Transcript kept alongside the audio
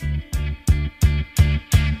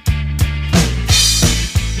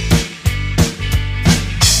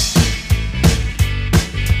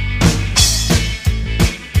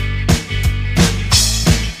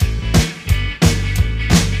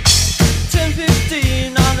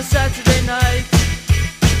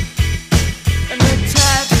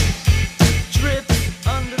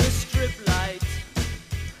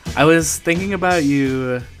I was thinking about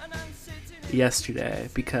you yesterday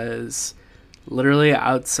because literally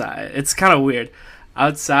outside, it's kind of weird.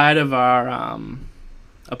 Outside of our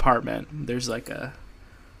apartment, there's like a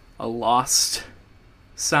lost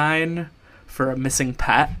sign for a missing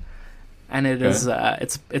pet, and it is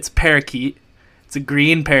it's a parakeet. It's a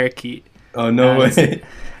green parakeet. Oh, no way.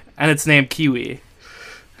 And it's named Kiwi.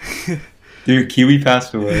 Dude, Kiwi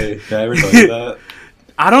passed away. Did I ever tell you that?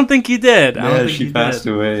 I don't think you did. I don't Yeah, think she you passed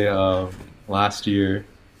did. away last year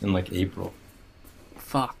in like April.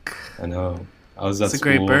 Fuck. I know. I was at It's a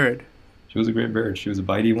school. great bird. She was a great bird. She was a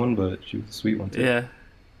bitey one, but she was a sweet one too. Yeah.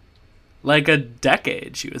 Like a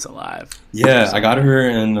decade she was alive. Yeah, I got her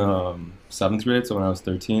in 7th grade, so when I was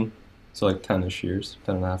 13. So like 10-ish years,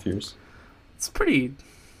 10 and a half years. It's a pretty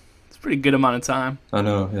good amount of time. I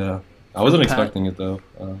know, yeah. I wasn't Pet. expecting it though.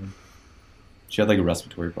 She had like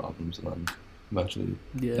respiratory problems, and then eventually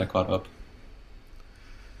Yeah, that caught up.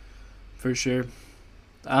 for sure.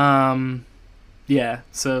 Yeah,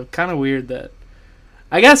 so kind of weird that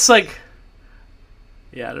I guess like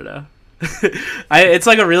I don't know. It's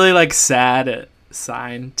like a really like sad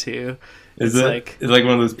sign too. Is It's it? like It's like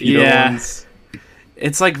one of those PETA Yeah. ones.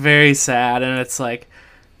 it's like very sad, and it's like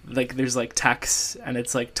there's like text, and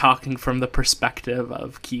it's like talking from the perspective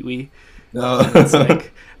of Kiwi. No.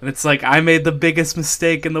 And it's like I made the biggest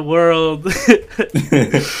mistake in the world.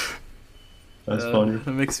 That's funny.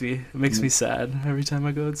 It makes me sad every time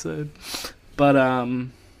I go outside. But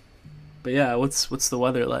yeah, what's the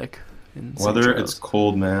weather like in St. Weather, Charles? it's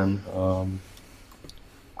cold, man.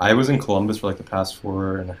 I was in Columbus for like the past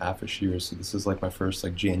 4.5-ish years, so this is like my first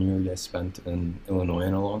like January I spent in Illinois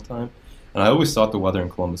in a long time. And I always thought the weather in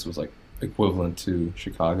Columbus was like equivalent to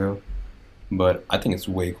Chicago, but I think it's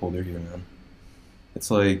way colder here, man. It's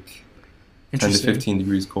like 10 to Interesting. 15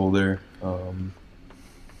 degrees colder. The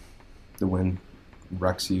wind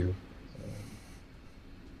wrecks you.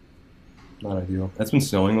 Not ideal. It's been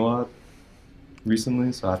snowing a lot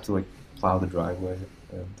recently, so I have to like plow the driveway.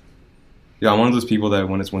 And yeah, I'm one of those people that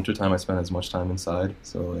when it's wintertime, I spend as much time inside.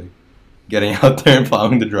 So like getting out there and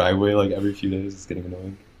plowing the driveway like every few days is getting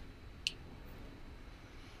annoying.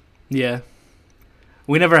 Yeah,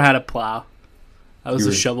 we never had a plow. I was You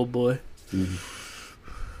a were- shovel boy. Dude,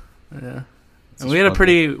 Yeah, it's and we had a fucking-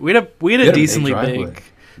 pretty we had a You had a big decently driveway. big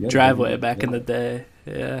Yeah, driveway yeah. back in the day.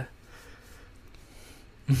 Yeah.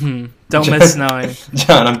 Don't miss snowing.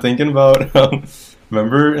 John, I'm thinking about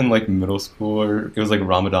remember in like middle school, or it was like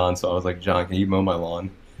Ramadan, so I was like, John, can you mow my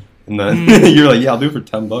lawn? And then you're like, yeah, I'll do it for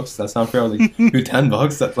 $10. Does that sound fair? I was like, dude,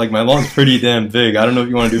 $10? That's like my lawn's pretty damn big. I don't know if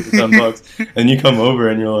you want to do it for $10. And you come over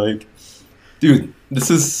and you're like, dude, this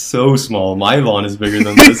is so small. My lawn is bigger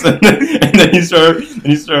than this. And then you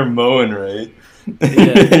start mowing, right? Yeah.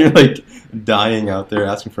 And you're like dying out there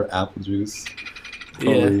asking for apple juice.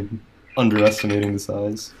 Yeah. Totally underestimating the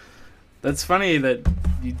size. That's funny that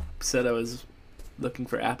you said I was looking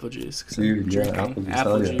for apple juice. 'Cause I'm Dude, yeah, drinking apple juice,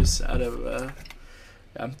 apple hell yeah. juice out of.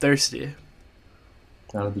 I'm thirsty.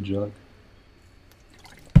 Out of the jug.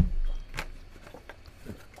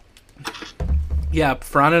 Yeah,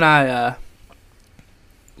 Fran and I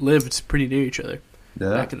lived pretty near each other Yeah.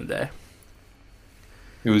 back in the day.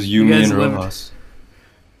 It was you, You me, guys and lived- Rojas.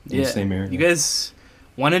 In Yeah, the same area. you guys.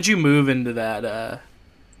 When did you move into that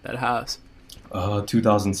house?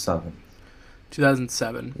 2007.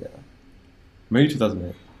 2007. Yeah. Maybe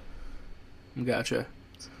 2008. Gotcha.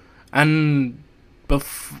 And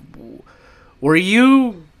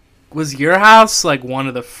was your house like one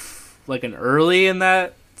of the like an early in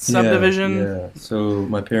that subdivision? Yeah. So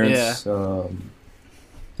my parents,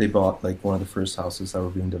 they bought like one of the first houses that were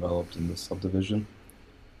being developed in this subdivision.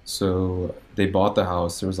 So they bought the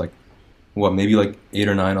house. There was like, what, maybe like 8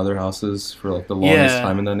 or 9 other houses for like the longest Yeah.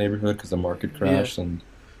 time in that neighborhood because the market crashed. And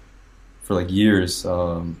for like years,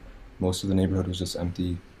 most of the neighborhood was just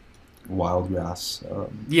empty, wild grass.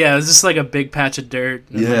 Yeah, it was just like a big patch of dirt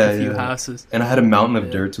and like a few Yeah. houses. And I had a mountain of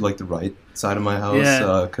Yeah. dirt to like the right side of my house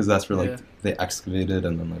Yeah. because that's where like Yeah. they excavated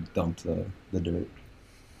and then like dumped the dirt.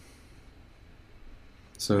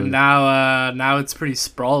 So And now it's pretty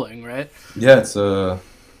sprawling, right? yeah, it's a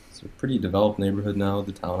pretty developed neighborhood now.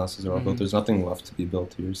 The townhouses are all built. Mhm. There's nothing left to be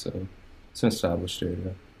built here, so it's an established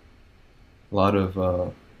area. A lot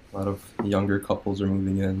of younger couples are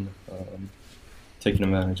moving in, taking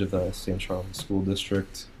advantage of the St. Charles School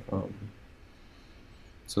District.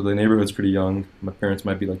 So the neighborhood's pretty young. My parents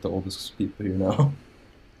might be like the oldest people here now.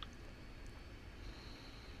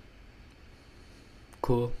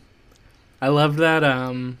 Cool. I love that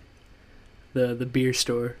the beer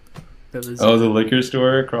store that was Oh, the liquor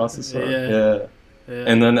store across the store. Yeah. Yeah. yeah.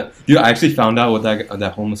 And then, dude, I actually found out what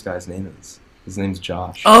that homeless guy's name is. His name's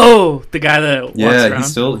Josh. Oh, the guy that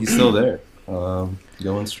walks around. He's still there.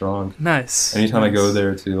 Going strong. Nice. Anytime I go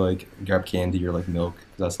there to like grab candy or like milk,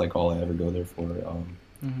 'cause that's like all I ever go there for.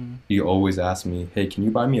 He always asks me, "Hey, can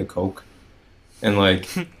you buy me a Coke?" And like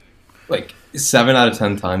 7 out of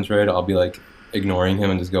 10 times, right? I'll be like ignoring him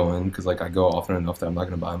and just go in because like I go often enough that I'm not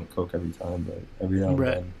gonna buy him a Coke every time, but every now and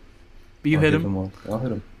then. But you hit him. I'll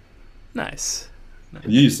hit him. Nice.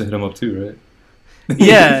 You used to hit him up too, right?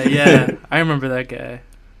 Yeah. I remember that guy.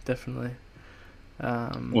 Definitely.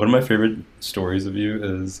 One of my favorite stories of you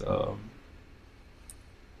is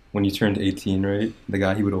when you turned 18, right? The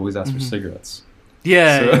guy, he would always ask for cigarettes.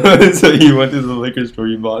 Yeah. So you went to the liquor store,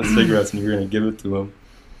 you bought cigarettes, and you were going to give it to him.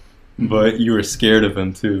 But you were scared of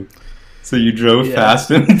him, too. So you drove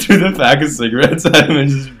past him, threw the pack of cigarettes at him, and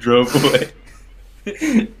just drove away.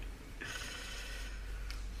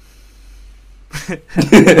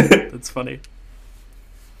 That's funny.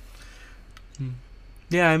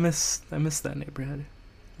 Yeah, I miss that neighborhood.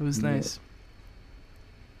 It was nice.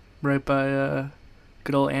 Right by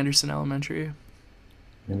good old Anderson Elementary.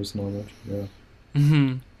 Anderson Elementary, yeah.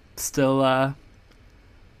 Still,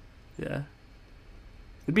 yeah.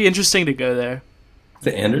 It'd be interesting to go there.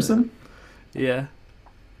 To Anderson? Yeah.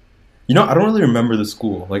 You know, I don't really remember the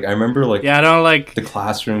school. Like, I remember, like... Yeah, I don't like... the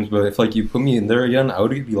classrooms, but if, like, you put me in there again, I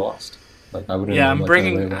would be lost. Like, I wouldn't... Yeah, I'm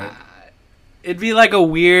bringing... it'd be, like, a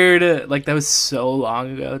weird... Like, that was so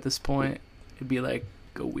long ago at this point. It'd be, like,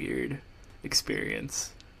 a weird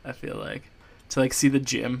experience, I feel like. To, like, see the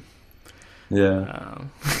gym. Yeah.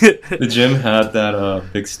 The gym had that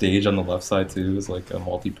big stage on the left side, too. It was, like, a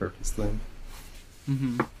multi-purpose thing.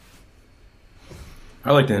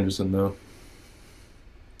 I liked Anderson, though.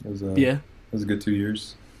 It was it was a good 2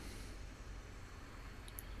 years.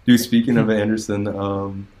 Dude, speaking of Anderson,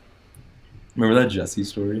 remember that Jesse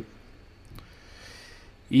story?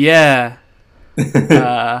 Yeah. You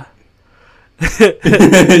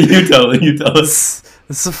tell us.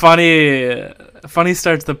 It's a funny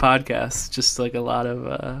start to the podcast. Just like a lot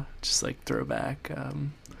of just like throwback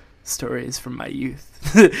stories from my youth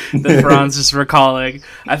that Fran's just recalling.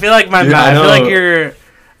 I feel like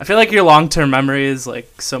I feel like your long-term memory is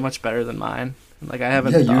like so much better than mine. Like I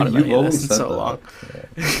haven't thought of any of this in so long.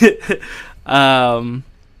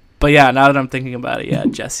 But yeah, now that I'm thinking about it, yeah,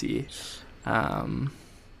 Jesse,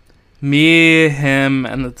 me, him,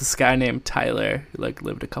 and this guy named Tyler who like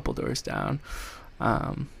lived a couple doors down.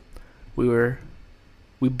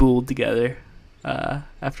 We bulled together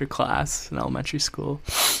after class in elementary school.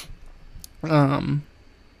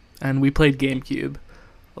 And we played GameCube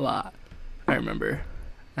a lot, I remember.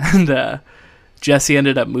 And Jesse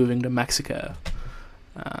ended up moving to Mexico.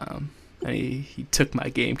 And he took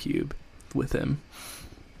my GameCube with him.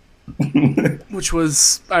 Which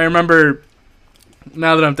was, I remember,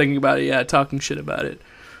 now that I'm thinking about it, yeah, talking shit about it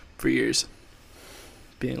for years.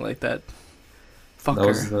 Being like that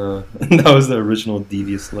fucker. That was the original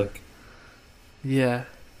devious look. Yeah.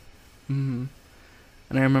 And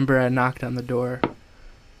I remember I knocked on the door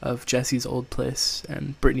of Jesse's old place,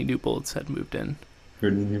 and Brittany Newbolts had moved in.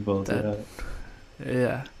 Brittany Newbolts,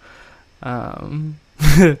 yeah.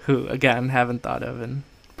 Who, again, haven't thought of in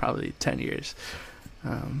probably 10 years.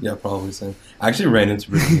 Yeah, probably same. I actually ran into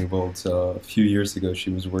Brittany Newbolts a few years ago. She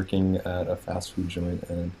was working at a fast food joint,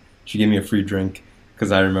 and she gave me a free drink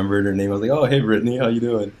because I remembered her name. I was like, "Oh, hey, Brittany, how you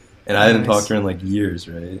doing?" And I hadn't talked to her in like years,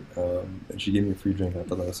 right? And she gave me a free drink. I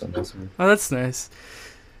thought that was so nice of her. Oh, that's nice.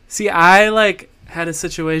 See, I like had a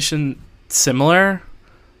situation similar,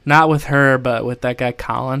 not with her, but with that guy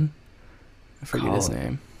Colin. I forget his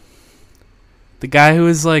name. The guy who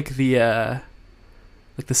was like the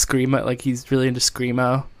screamo, like he's really into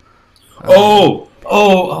screamo.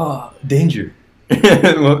 Danger.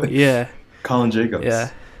 Yeah. Colin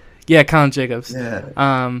Jacobs. Yeah, Colin Jacobs.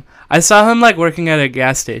 Yeah. I saw him like working at a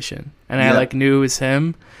gas station, and I like knew it was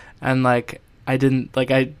him, and like I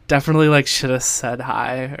definitely like should have said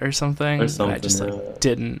hi or something. And I just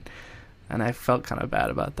didn't, and I felt kind of bad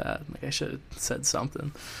about that. Like I should have said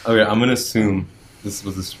something. Okay, I'm gonna assume this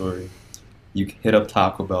was the story. You hit up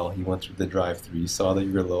Taco Bell. You went through the drive-thru. You saw that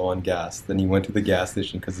you were low on gas. Then you went to the gas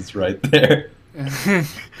station because it's right there.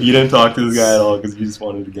 You didn't talk to this guy at all because you just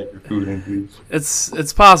wanted to get your food and leave.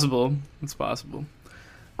 It's possible. It's possible.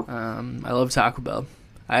 I love Taco Bell.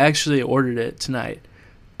 I actually ordered it tonight,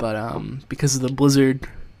 but because of the blizzard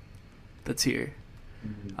that's here,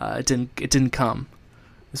 it didn't come.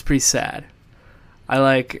 It was pretty sad. I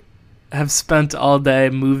like have spent all day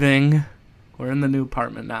moving. We're in the new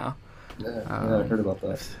apartment now. Yeah, I heard about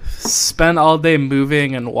that. Spent all day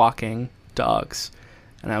moving and walking dogs,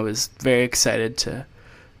 and I was very excited to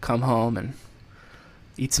come home and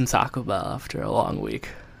eat some Taco Bell after a long week.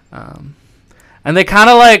 And they kind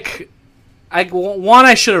of like,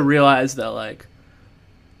 I should have realized that like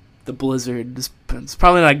the blizzard it's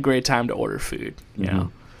probably not a great time to order food. You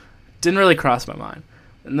know, didn't really cross my mind.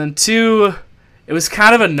 And then 2, it was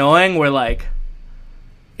kind of annoying where like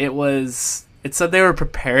it said they were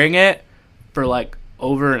preparing it for like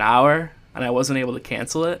over an hour, and I wasn't able to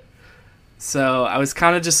cancel it. So I was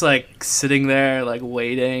kind of just like sitting there like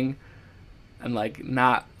waiting, and like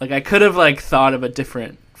not like I could have like thought of a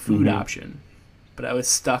different food option, but I was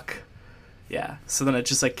stuck. Yeah, so then it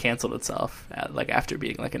just like canceled itself like after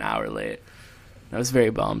being like an hour late. I was very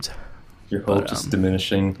bummed. Your hope just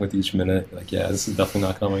diminishing with each minute. Like, yeah, this is definitely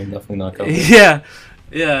not coming. Definitely not coming. Yeah.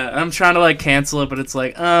 I'm trying to like cancel it, but it's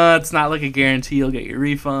like, it's not like a guarantee you'll get your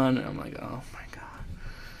refund. And I'm like, oh my god.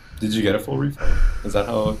 Did you get a full refund? Is that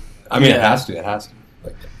how? I mean, it has to. It has to.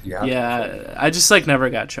 Like, you have to. I just like never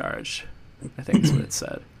got charged. I think that's what it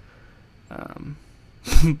said.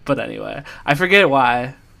 But anyway, I forget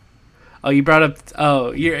why. Oh, you brought up.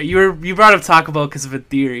 Oh, you brought up Taco Bell because of a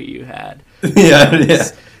theory you had. Yeah.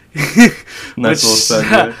 Nice little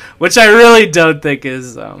segue. Which I really don't think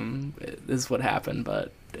is what happened,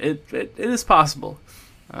 but it is possible.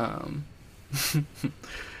 So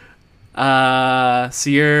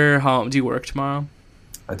you're home. Do you work tomorrow?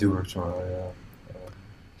 I do work tomorrow. Yeah.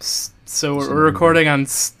 So we're recording on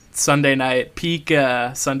Sunday night, peak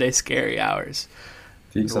Sunday scary hours.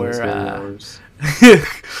 Peak Sunday scary hours.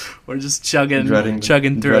 We're just chugging through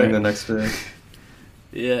dreading the next day.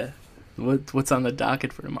 Yeah. What's on the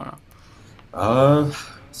docket for tomorrow?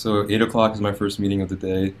 So 8 o'clock is my first meeting of the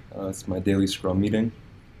day. It's my daily Scrum meeting.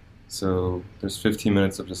 So there's 15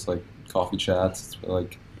 minutes of just like coffee chats.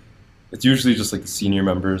 It's usually just like the senior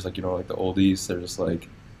members, like, you know, like the oldies. They're just like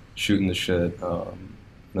shooting the shit. And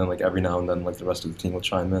then like every now and then like the rest of the team will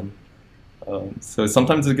chime in. So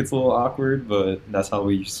sometimes it gets a little awkward, but that's how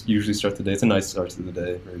we usually start the day. It's a nice start to the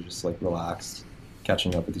day. We're just like relaxed,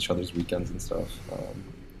 catching up with each other's weekends and stuff.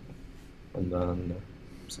 And then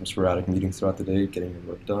some sporadic meetings throughout the day, getting your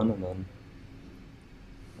work done, and then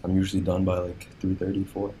I'm usually done by like 3:30,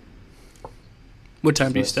 4. What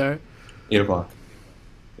time do you start? 8 o'clock.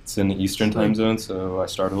 It's in the Eastern time zone, so I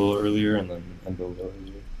start a little earlier and then end a little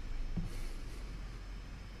earlier.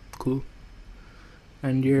 Cool.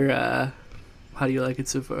 And you're, how do you like it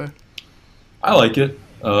so far? I like it.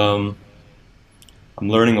 I'm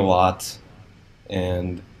learning a lot,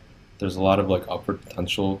 and there's a lot of like upward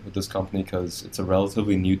potential with this company because it's a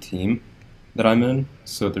relatively new team that I'm in.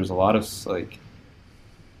 So there's a lot of like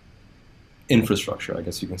infrastructure, I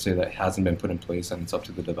guess you can say, that hasn't been put in place, and it's up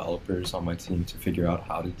to the developers on my team to figure out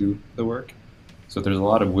how to do the work. So there's a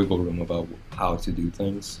lot of wiggle room about how to do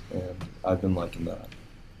things, and I've been liking that.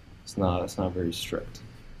 It's not very strict.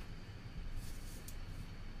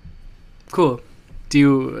 Cool. Do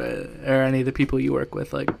you are any of the people you work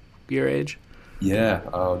with like your age? Yeah,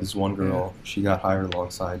 this one girl, she got hired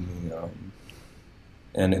alongside me,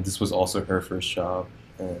 and this was also her first job,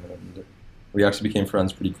 and we actually became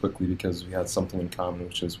friends pretty quickly because we had something in common,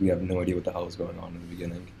 which is we have no idea what the hell is going on in the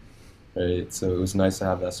beginning, right? So it was nice to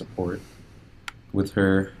have that support with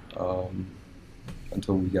her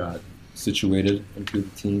until we got situated into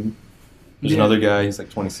the team. There's another guy, he's like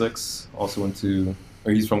 26, also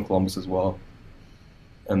he's from Columbus as well.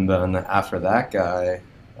 And then after that guy,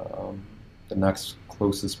 the next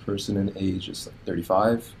closest person in age is like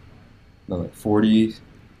 35, then like 40, and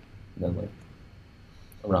then like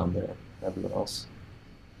around there, everyone else.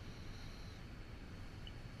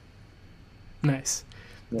 Nice.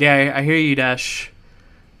 Yeah, I hear you, Dash,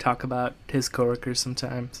 talk about his coworkers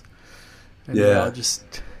sometimes. And yeah. They're all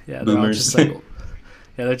just, they're all just like,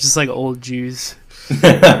 they're just like old Jews.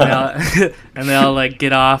 And they all like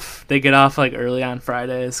get off. They get off like early on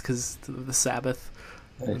Fridays because of the Sabbath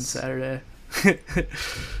on Saturday.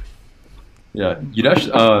 Yeah,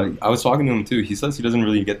 Yudesh, I was talking to him too. He says he doesn't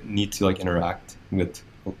really need to like interact with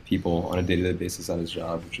people on a day-to-day basis at his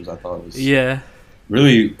job, which I thought was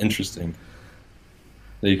really interesting.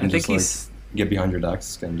 That you can just like get behind your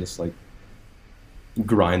desk and just like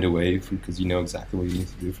grind away because you know exactly what you need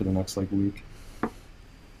to do for the next like week.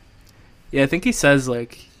 Yeah, I think he says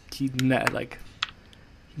like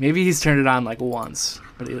maybe he's turned it on like once,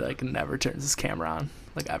 but he like never turns his camera on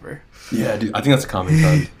like ever. Yeah, dude, I think that's a common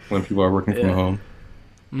trend when people are working from home.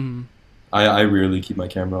 Mm-hmm. I rarely keep my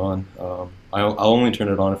camera on. I'll only turn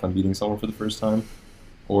it on if I'm meeting someone for the first time,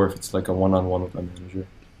 or if it's like a one-on-one with my manager.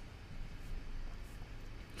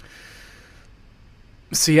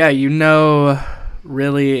 So yeah,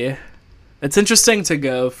 really, it's interesting to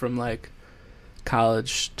go from like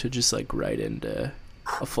college to just like right into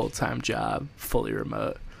a full-time job, fully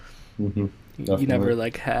remote. Mm-hmm. You never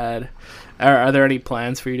like had. Are there any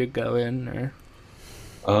plans for you to go in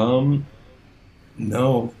or?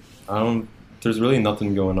 No, I don't. There's really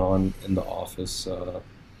nothing going on in the office.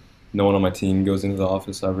 No one on my team goes into the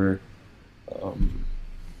office ever. Um,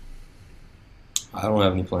 I don't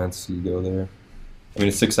have any plans to go there. I mean,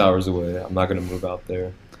 it's 6 hours away. I'm not gonna move out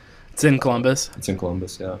there. It's in Columbus. It's in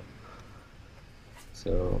Columbus, yeah.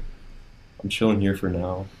 So I'm chilling here for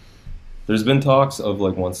now. There's been talks of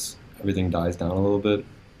like once everything dies down a little bit,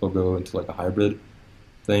 we'll go into like a hybrid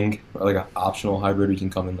thing, or like an optional hybrid. We can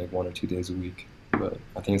come in like 1 or 2 days a week, but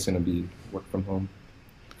I think it's gonna be work from home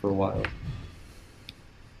for a while.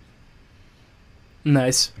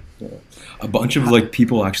 Nice. Yeah. A bunch of like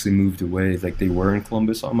people actually moved away. Like they were in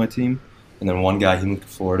Columbus on my team, and then one guy he moved to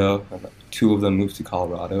Florida, and two of them moved to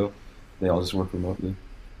Colorado. They all just work remotely.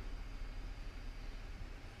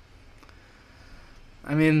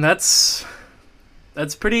 I mean, that's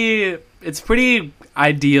pretty. It's pretty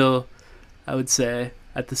ideal, I would say,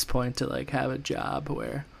 at this point to like have a job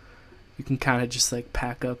where you can kind of just like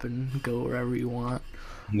pack up and go wherever you want.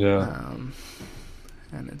 Yeah.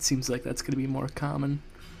 And it seems like that's going to be more common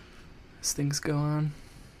as things go on.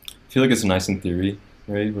 I feel like it's nice in theory,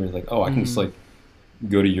 right? Where it's like, oh, I can just like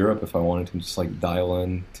go to Europe if I wanted to, just like dial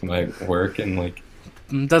in to my work and like.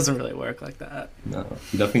 It doesn't really work like that. No,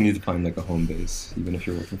 you definitely need to find like a home base, even if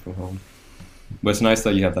you're working from home. But it's nice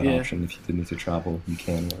that you have that option. If you did need to travel, you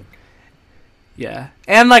can work. Yeah,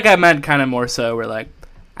 and like I meant kind of more so where like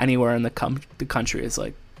anywhere in the country is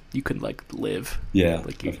like you could like live. Yeah,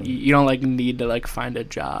 like you don't like need to like find a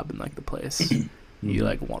job in like the place you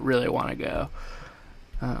like really want to go.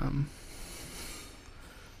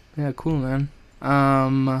 Yeah, cool, man.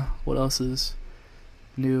 What else is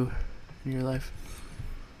new in your life?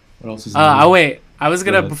 What else is new? Wait. I was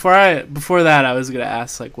gonna before that I was gonna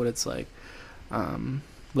ask like what it's like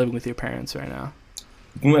living with your parents right now.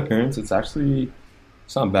 With my parents, it's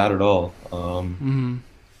not bad at all.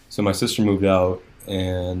 So my sister moved out,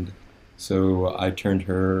 and so I turned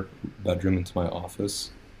her bedroom into my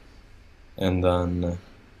office. And then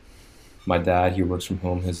my dad, he works from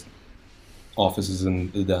home. His office is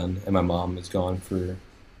in the den, and my mom is gone for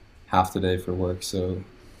half the day for work. So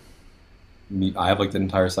I have like the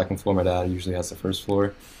entire second floor. My dad usually has the first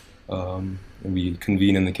floor. And we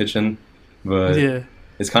convene in the kitchen. But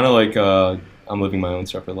it's kind of like I'm living my own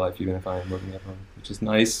separate life, even if I am living at home, which is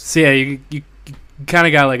nice. So yeah, you kind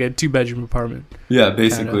of got like a 2-bedroom apartment. Yeah,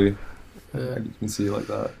 basically. You can see it like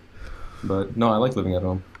that. But no, I like living at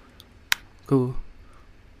home. Cool.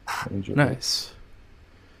 Nice.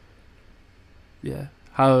 Yeah.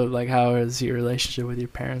 How has your relationship with your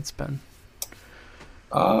parents been?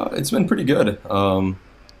 It's been pretty good.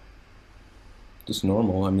 Just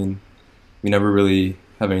normal. I mean, we never really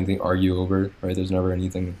have anything to argue over, right? There's never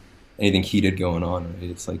anything heated going on, right?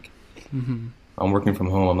 It's like I'm working from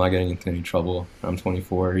home. I'm not getting into any trouble. I'm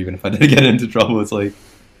 24. Even if I did get into trouble, it's like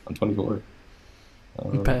I'm 24.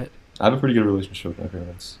 I have a pretty good relationship with my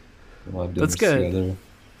parents. We'll have dinners together,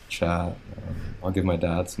 chat. I'll give my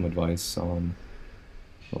dad some advice on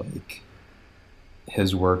like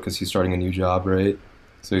his work because he's starting a new job, right?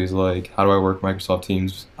 So he's like, "How do I work Microsoft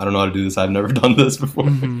Teams? I don't know how to do this. I've never done this before."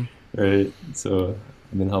 Right? So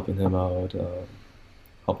I've been helping him out.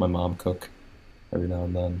 Help my mom cook every now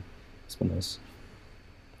and then. It's been nice.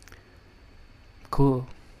 Cool.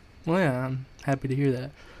 Well, yeah, I'm happy to hear that.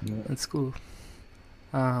 Yeah. That's cool.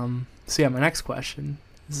 So yeah, my next question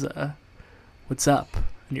is, what's up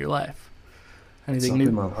in your life? Anything new?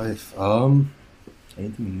 In my life?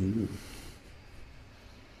 Anything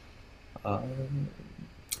new?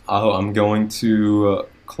 I'm going to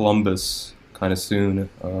Columbus kind of soon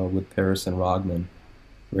with Paris and Rogman.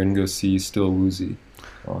 We're gonna go see Still Woozy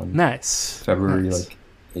on February like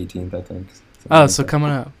 18th, I think. So coming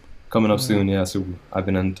up. Coming up soon, yeah. So I've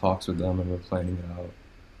been in talks with them and we're planning it out.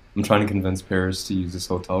 I'm trying to convince Paris to use his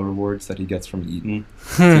hotel rewards that he gets from Eaton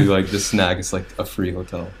to like just snag us like a free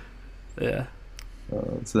hotel. Yeah.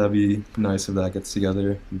 So that'd be nice if that gets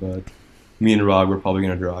together. But me and Rog, we're probably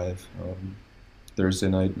gonna drive Thursday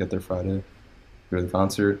night, get there Friday, go to the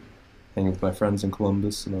concert, hang with my friends in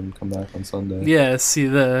Columbus, and then come back on Sunday. Yeah, see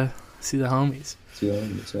the homies. Yeah.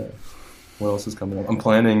 What else is coming up? I'm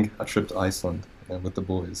planning a trip to Iceland with the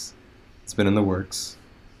boys. It's been in the works.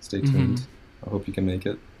 Stay tuned. I hope you can make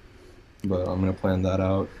it. But I'm going to plan that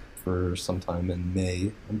out for sometime in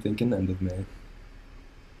May. I'm thinking end of May.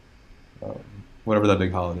 Whatever that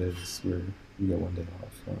big holiday is, where we get one day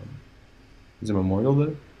off. Is it Memorial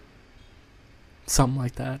Day? Something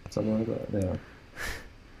like that. Something like that, yeah.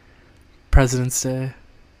 President's Day,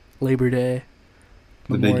 Labor Day.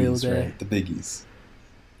 The Memorial biggies, Day, right? The biggies.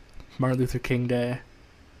 Martin Luther King Day.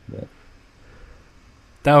 Yeah.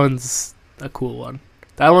 That one's a cool one.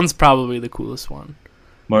 That one's probably the coolest one.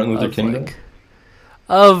 Martin Luther of, King like, Day?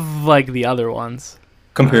 Of like the other ones.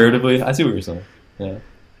 Comparatively, I see what you're saying. Yeah.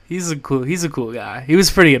 He's a cool guy. He was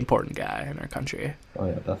a pretty important guy in our country, Oh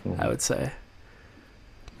yeah, definitely. I would say.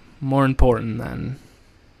 More important than.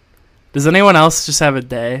 Does anyone else just have a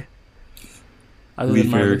day other Leif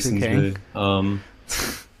than Martin Luther Eriksson's King?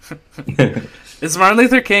 Day. Is Martin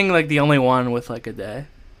Luther King like the only one with like a day?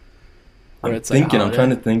 Where I'm it's, like, a thinking. I'm holiday? trying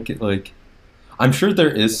to think. Like, I'm sure there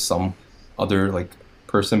is some other like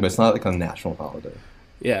person, but it's not like a national holiday.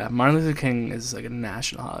 Yeah, Martin Luther King is like a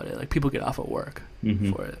national holiday. Like people get off at work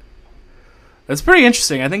Mm-hmm. for it. That's pretty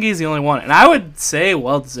interesting. I think he's the only one, and I would say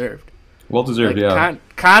well deserved. Well deserved. Like, Yeah.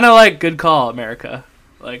 Kind of like good call, America.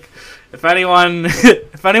 Like if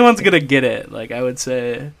anyone's gonna get it, like I would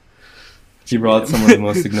say. He brought some of the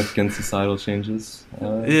most significant societal changes.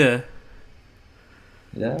 Yeah.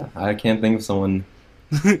 Yeah, I can't think of someone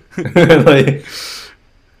like.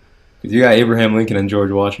 'Cause you got Abraham Lincoln and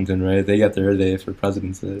George Washington, right? They got their day for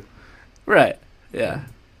presidency. Right. Yeah.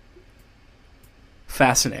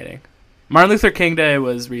 Fascinating. Martin Luther King Day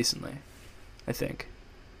was recently, I think.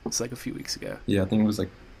 It's like a few weeks ago. Yeah, I think it was like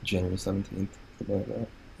January 17th, something like that.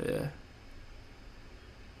 Yeah.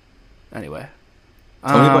 Anyway.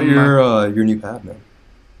 Tell me about your new pad, man.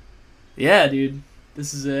 Yeah, dude.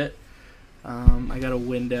 This is it. I got a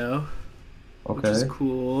window, which is Okay.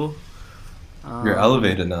 cool. You're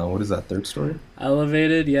elevated now. What is that, third story?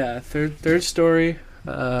 Elevated, yeah. Third story.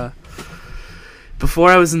 Before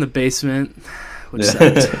I was in the basement, which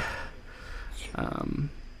sucked.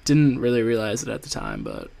 Didn't really realize it at the time,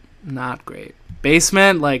 but not great.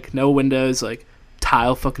 Basement, like no windows, like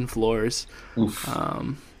tile fucking floors. Oof.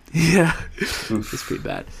 Yeah, Oof. it's pretty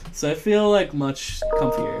bad. So I feel like much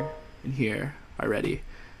comfier in here already,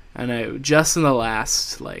 and I just in the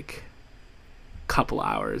last like couple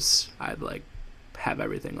hours, I'd like have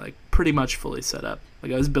everything like pretty much fully set up.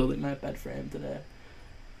 Like I was building my bed frame today.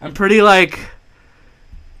 I'm pretty like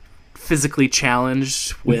physically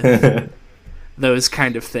challenged with those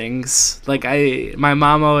kind of things. Like my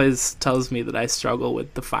mom always tells me that I struggle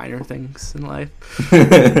with the finer things in life.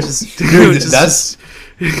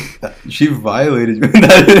 She violated you.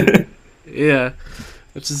 That. Yeah,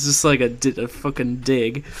 which is just like a fucking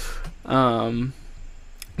dig.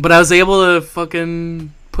 But I was able to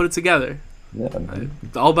fucking put it together. Yeah, man.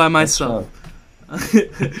 All by myself.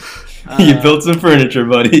 You built some furniture,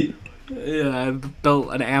 buddy. Yeah, I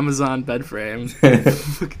built an Amazon bed frame.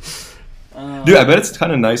 Dude, I bet it's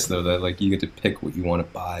kind of nice though that like you get to pick what you want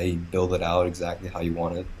to buy, build it out exactly how you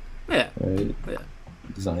want it. Yeah. Right. Yeah.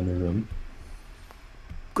 Design your room.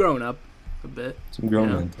 Growing up a bit. Some grown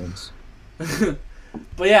Yeah. man things.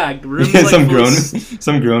 But yeah, room Yeah, like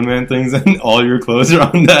some grown man things, and all your clothes are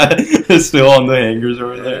on that. Still on the hangers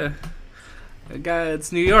over there.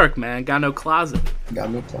 It's New York, man. Got no closet.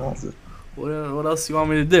 Got no closet. What else do you want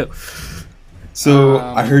me to do? So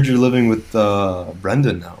I heard you're living with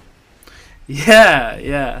Brendan now.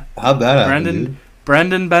 Yeah. How'd that happen, dude?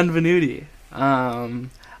 Brendan Benvenuti.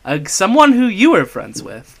 Someone who you were friends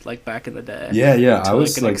with, like back in the day. Yeah. I To,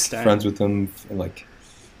 was an like extent. friends with him in like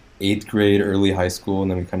 8th grade, early high school, and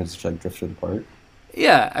then we kind of just like drifted apart.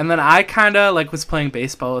 Yeah, and then I kind of like was playing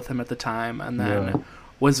baseball with him at the time, and then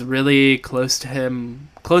was really close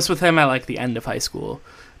with him at like the end of high school,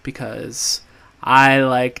 because I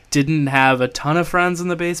like didn't have a ton of friends in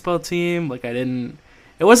the baseball team. Like it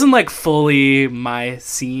wasn't like fully my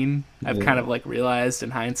scene. I've kind of like realized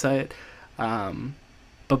in hindsight.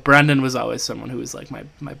 But Brendan was always someone who was like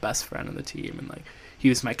my best friend on the team, and like he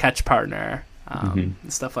was my catch partner, and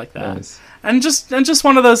stuff like that. Nice. And just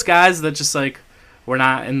one of those guys that just like we're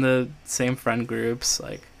not in the same friend groups.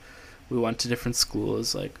 Like we went to different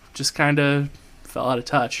schools. Like just kind of fell out of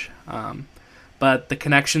touch. But the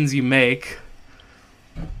connections you make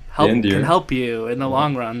can help you in the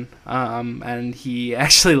long run. And he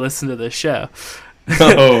actually listened to this show.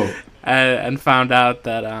 Oh. and found out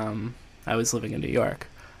that I was living in New York.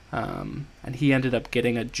 And he ended up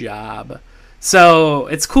getting a job. So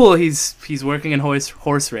it's cool. He's working in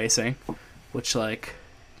horse racing, which like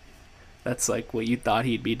that's like what you thought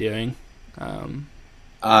he'd be doing.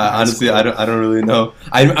 Honestly, I don't really know.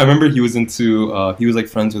 I remember he was into he was like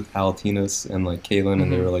friends with Hal Tinas and like Kalen,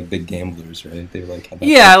 and they were like big gamblers, right? They like had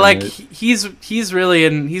that like right? he's really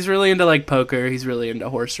into like poker. He's really into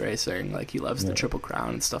horse racing. Like he loves the Triple Crown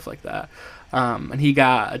and stuff like that. And he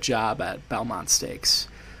got a job at Belmont Stakes,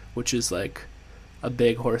 which is like a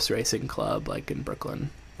big horse racing club like in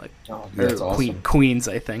Brooklyn. Oh, dude, or that's awesome. Queens,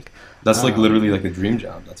 I think. That's like literally like a dream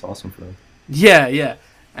job. That's awesome for him. Yeah, yeah.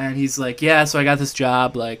 And he's like, yeah, so I got this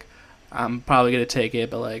job, like, I'm probably gonna take it,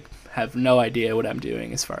 but like, have no idea what I'm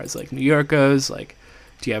doing as far as like New York goes. Like,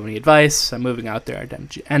 do you have any advice? I'm moving out there at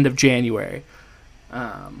end of January.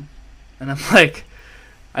 And I'm like,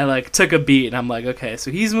 I like took a beat, and I'm like, okay, so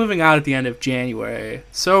he's moving out at the end of January.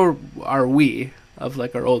 So are we, of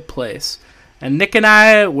like our old place. And Nick and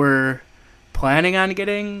I were planning on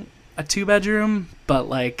getting a 2-bedroom, but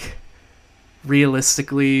like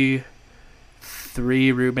realistically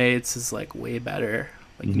 3 roommates is like way better.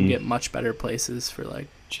 Like you can get much better places for like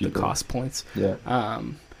Cheaper. the cost points. Yeah.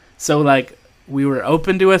 So like we were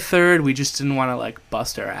open to a third, we just didn't want to like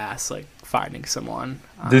bust our ass like finding someone.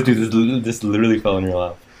 This literally fell in your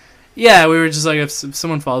lap. Yeah, we were just like, if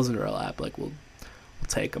someone falls into our lap, like we'll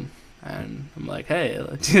take them. And I'm like, hey,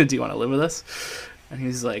 do you want to live with us? And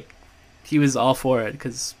he's like, he was all for it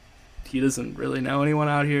because he doesn't really know anyone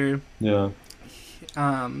out here. Yeah.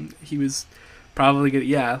 He was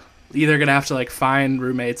probably either gonna have to like find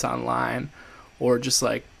roommates online, or just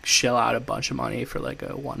like shell out a bunch of money for like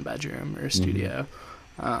a 1-bedroom or a studio.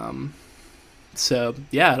 So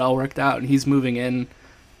yeah, it all worked out, and he's moving in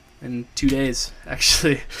 2 days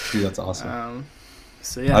actually. Dude, that's awesome.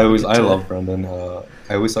 So yeah, I love Brendan. I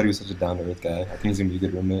always thought he was such a down to earth guy. I think he's gonna be a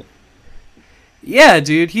good roommate. Yeah,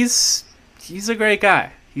 dude, he's a great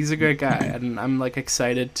guy. He's a great guy, and I'm like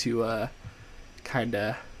excited to kind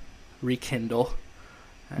of rekindle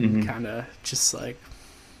and kind of just like,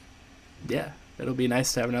 yeah, it'll be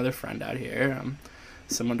nice to have another friend out here,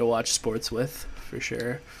 someone to watch sports with for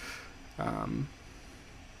sure. And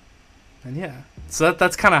yeah, so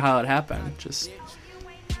that's kind of how it happened. Just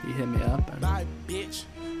he hit me up, and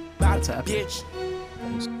that's happening.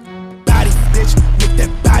 Body bitch, make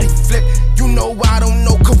that body flip. You know I don't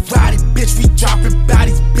know karate, bitch. We dropping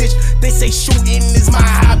bodies, bitch. They say shooting is my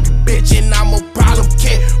hobby, bitch, and I'm a problem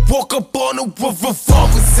kid. Walk up on them with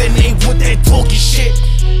revolvers and they with that talking shit.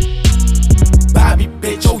 Bobby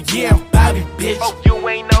bitch, oh yeah, I'm Bobby bitch. Oh, you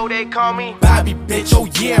ain't know they call me Bobby bitch. Oh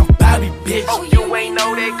yeah, I'm Bobby bitch. Oh, you ain't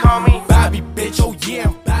know they call me Bobby bitch. Oh yeah,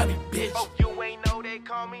 I'm Bobby bitch. Oh, you ain't know they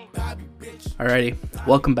call me Bobby bitch. Alrighty,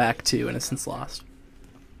 welcome back to Innocence Lost.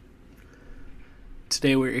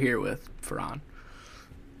 Today we're here with Farhan.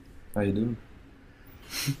 How you doing?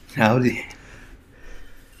 Howdy.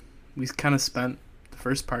 We kind of spent the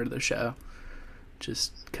first part of the show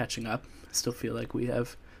just catching up. I still feel like we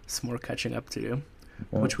have some more catching up to do,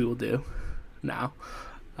 which we will do now.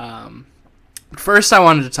 First, I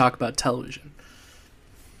wanted to talk about television.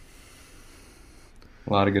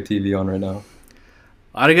 A lot of good TV on right now.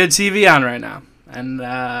 A lot of good TV on right now. And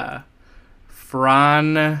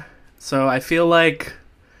Farhan, so I feel like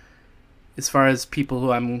as far as people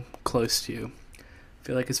who I'm close to, I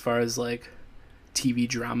feel like as far as like TV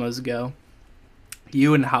dramas go,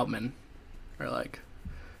 you and Houtman are like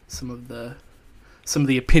some of the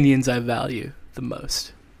opinions I value the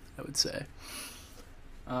most, I would say.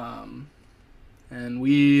 And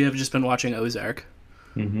we have just been watching Ozark.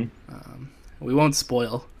 We won't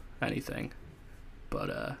spoil anything,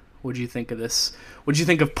 but what do you think of this? What do you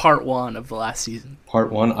think of part 1 of the last season?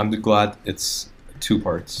 Part 1, I'm glad it's 2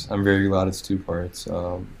 parts. I'm very glad it's 2 parts.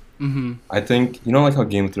 I think, like how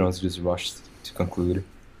Game of Thrones just rushed to conclude,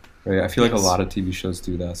 right? I feel like a lot of TV shows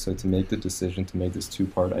do that. So to make the decision to make this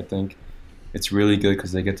 2-part, I think it's really good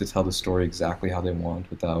because they get to tell the story exactly how they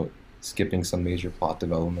want without skipping some major plot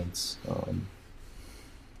developments.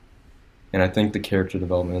 And I think the character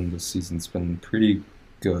development in this season's been pretty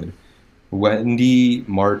good. Wendy,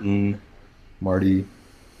 Marty,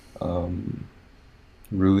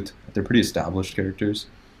 Ruth, they're pretty established characters.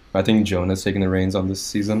 I think Jonah's taking the reins on this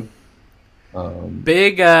season.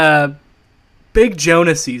 Big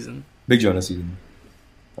Jonah season. Big Jonah season.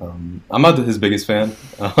 I'm not his biggest fan.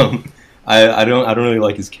 I don't really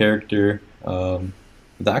like his character. The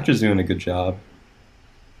actor's doing a good job.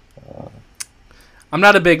 I'm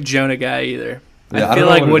not a big Jonah guy either. Yeah, I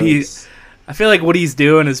feel like what he's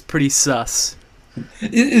doing is pretty sus.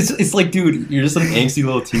 It's like, dude, you're just an angsty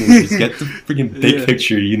little teenager. Just get the freaking big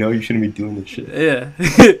picture. You shouldn't be doing this shit. Yeah.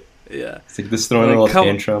 Yeah. It's like this throwing a little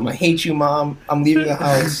tantrum. I hate you, Mom. I'm leaving the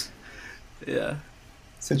house. Yeah.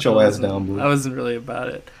 Sit your ass down, Blue. I wasn't really about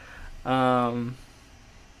it. But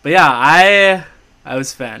yeah, I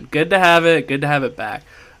was a fan. Good to have it. Good to have it back.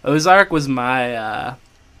 Ozark was my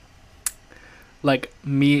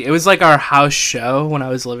it was like our house show when I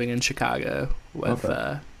was living in Chicago with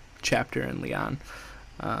Chapter and Leon.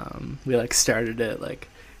 We like started it like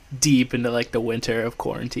deep into like the winter of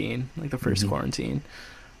quarantine, like the first quarantine.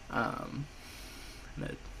 And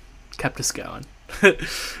it kept us going.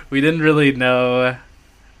 we didn't really know.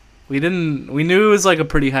 We knew it was like a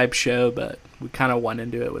pretty hype show, but we kind of went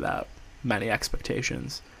into it without many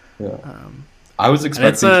expectations. Yeah. I was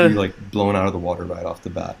expecting to be like blown out of the water right off the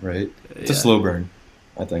bat, right? It's a slow burn,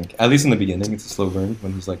 I think. At least in the beginning, it's a slow burn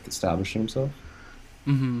when he's like establishing himself.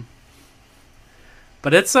 Mm-hmm.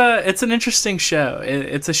 But it's an interesting show.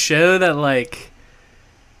 It's a show that like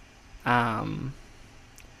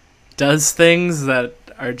does things that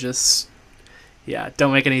are just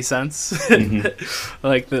don't make any sense. Mm-hmm.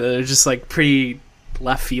 Like they're just like pretty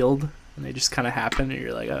left field, and they just kind of happen, and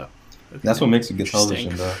you're like, oh. Okay, that's what makes it good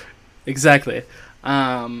television, though. Exactly.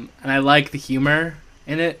 And I like the humor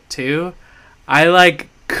in it too. I like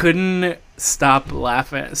couldn't stop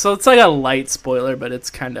laughing. So it's like a light spoiler, but it's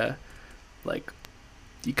kind of like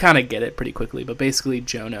you kind of get it pretty quickly. But basically,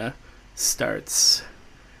 Jonah starts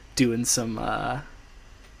doing some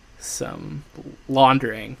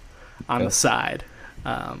laundering on the side,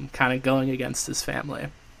 kind of going against his family.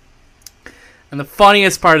 And the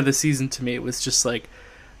funniest part of the season to me was just like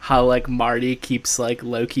how like Marty keeps like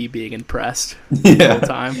low-key being impressed the whole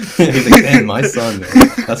time. He's like, man, my son, man.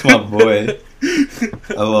 That's my boy.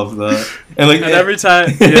 I love that. And like every time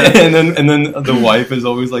and then the wife is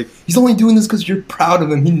always like, he's only doing this because you're proud of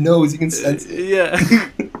him. He knows, he can sense it.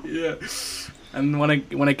 Yeah. And when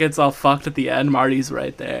it gets all fucked at the end, Marty's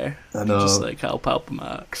right there. I know. Just like help him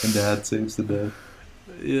out. And Dad saves the day.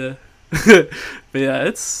 Yeah. But yeah,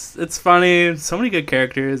 it's funny. So many good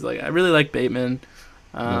characters. Like I really like Bateman.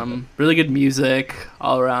 Really good music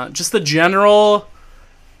all around. Just the general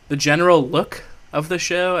look of the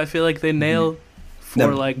show. I feel like they nailed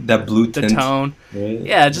for like that blue the tint, tone. right?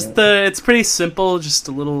 Yeah, it's pretty simple. Just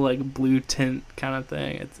a little like blue tint kind of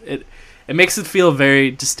thing. It makes it feel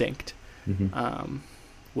very distinct,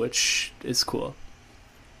 which is cool.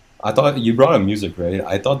 I thought you brought up music, right?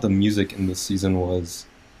 I thought the music in this season was.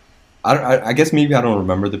 I guess maybe I don't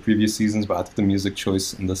remember the previous seasons, but I thought the music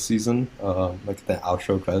choice in this season, like the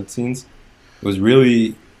outro credit scenes, was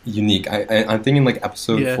really unique. I'm thinking like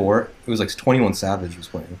episode 4, it was like 21 Savage was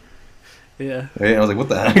playing. Yeah. Right? And I was like, what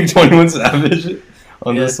the heck? 21 Savage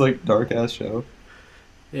on this like dark ass show.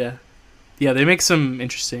 Yeah. Yeah, they make some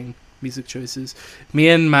interesting music choices. Me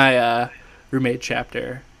and my roommate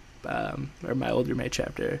chapter, or my old roommate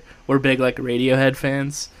chapter, we're big like Radiohead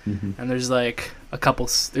fans, and there's like a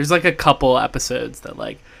couple episodes that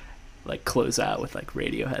like close out with like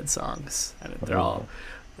Radiohead songs, and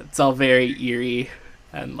it's all very eerie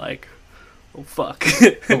and like oh fuck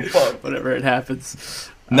whatever it happens.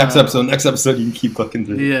 Next episode you can keep clicking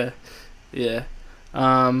through. Yeah.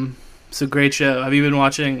 So great show. Have you been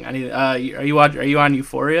watching any are you on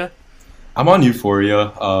Euphoria? I'm on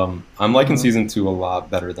Euphoria. I'm liking season 2 a lot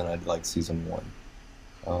better than I'd like season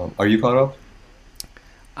 1. Are you caught up?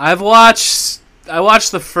 I watched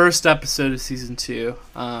the first episode of season 2.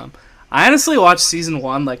 I honestly watched season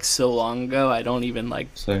 1 like so long ago. I don't even like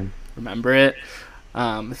remember it.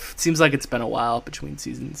 It seems like it's been a while between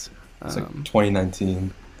seasons. It's like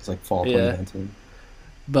 2019. It's like fall 2019.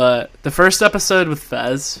 But the first episode with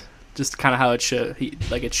Fez, just kind of how it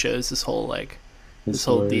shows this whole like this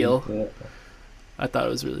whole deal. Yeah. I thought it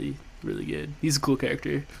was really, really good. He's a cool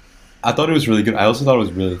character. I thought it was really good. I also thought it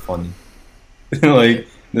was really funny. Like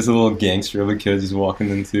this little gangster of a kid just walking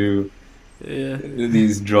into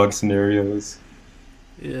these drug scenarios.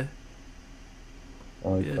 Yeah.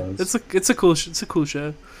 It's a cool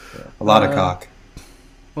show. Yeah. A lot of cock.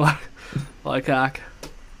 A lot of cock.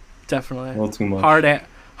 Definitely. A little too much.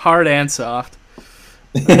 Hard and soft.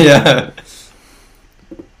 Yeah.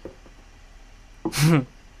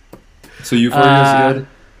 So Euphoria is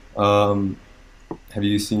good. Have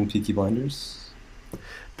you seen Peaky Blinders?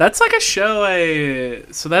 That's like a show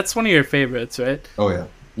so that's one of your favorites, right? Oh yeah,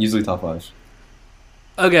 usually top 5.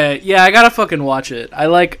 Okay, yeah, I gotta fucking watch it. I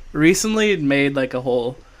like recently made like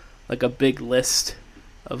a big list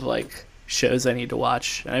of like shows I need to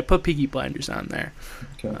watch, and I put Peaky Blinders on there.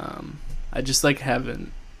 Okay. I just like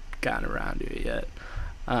haven't gotten around to it yet.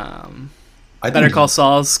 Better Call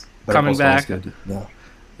Saul's coming back. Good.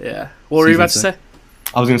 Yeah. What were you about to say?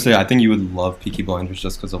 I was gonna say I think you would love Peaky Blinders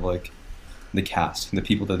just because of like the cast, the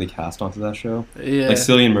people that they cast onto that show. Yeah. Like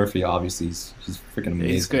Cillian Murphy, obviously, he's freaking amazing.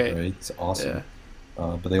 He's great. Right? He's awesome.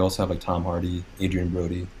 Yeah. But they also have like Tom Hardy, Adrian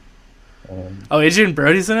Brody. Adrian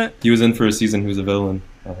Brody's in it? He was in for a season. He was a villain.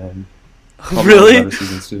 Really? Better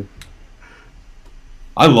seasons too.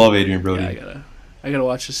 I love Adrian Brody. Yeah, I gotta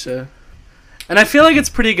watch this show. And I feel like it's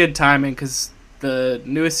pretty good timing because the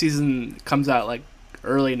newest season comes out like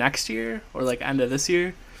early next year or like end of this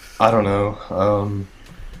year. I don't know.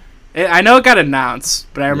 I know it got announced,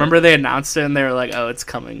 but I remember they announced it and they were like, "Oh, it's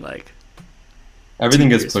coming like Everything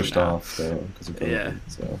 2 gets years from pushed now. off though because of COVID. Yeah.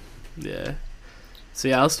 So Yeah. So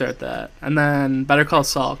yeah, I'll start that, and then Better Call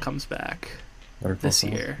Saul comes back Better Call this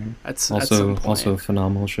Saul. year. At some Also, point. also a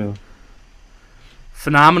phenomenal show.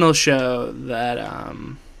 Phenomenal show that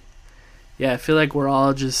yeah, I feel like we're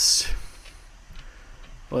all just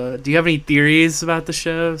do you have any theories about the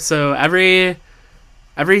show? So every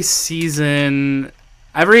season,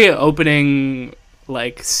 every opening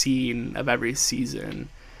like scene of every season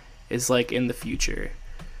is like in the future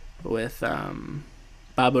with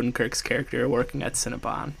Bob Odenkirk's character working at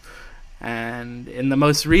Cinnabon. And in the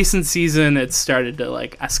most recent season it started to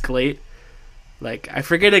like escalate. Like, I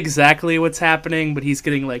forget exactly what's happening, but he's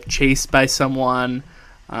getting, like, chased by someone,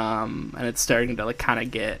 and it's starting to, like, kind of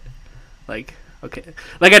get, like, okay.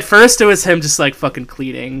 Like, at first, it was him just, like, fucking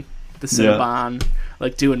cleaning the Cinnabon,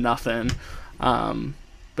 like, doing nothing.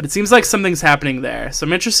 But it seems like something's happening there. So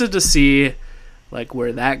I'm interested to see, like,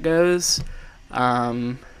 where that goes.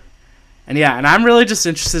 And, yeah, and I'm really just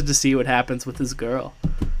interested to see what happens with his girl.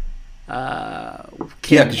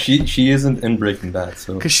 Yeah, 'cause she isn't in Breaking Bad,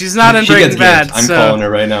 so because she's not in she Breaking gets Bad. ganked. I'm so, calling her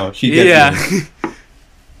right now. She gets ganked.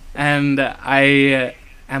 And I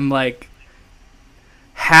am like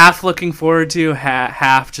half looking forward to,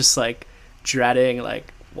 half just like dreading,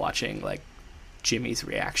 like watching like Jimmy's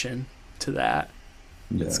reaction to that.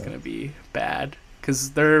 Yeah. It's gonna be bad because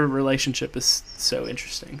their relationship is so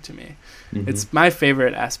interesting to me. Mhm. It's my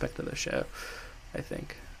favorite aspect of the show, I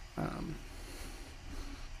think.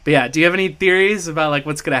 But yeah, do you have any theories about like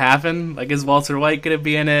what's gonna happen? Like, is Walter White gonna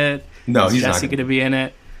be in it? No, Is he's Jesse not gonna be in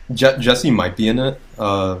it? Jesse might be in it,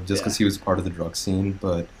 just Yeah. because he was part of the drug scene.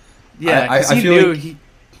 But Yeah, I 'cause he feel knew like- he.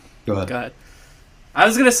 go ahead. Go ahead. I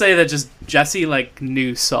was gonna say that just Jesse like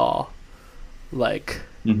knew Saul, like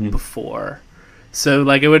Mhm. before, so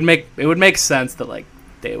like it would make sense that like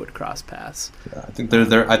they would cross paths. Yeah, I think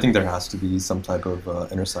there has to be some type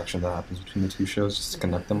of intersection that happens between the two shows just to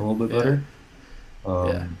connect them a little bit Yeah. better.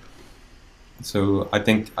 Yeah. So I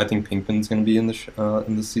think Pinkman's going to be in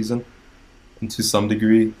in this season, and to some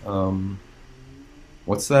degree.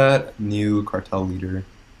 What's that new cartel leader?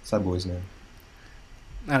 What's that boy's name?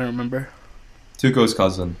 I don't remember. Tuco's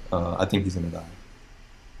cousin. I think he's going to die.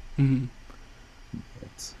 Mm-hmm.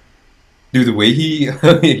 Dude, the way he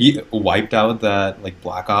he wiped out that like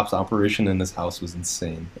Black Ops operation in his house was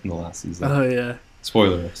insane in the last season. Oh yeah,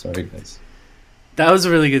 Spoiler, sorry guys. that was a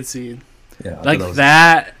really good scene. Yeah, I Like thought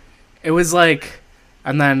that, it was like,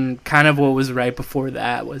 and then kind of what was right before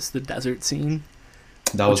that was the desert scene,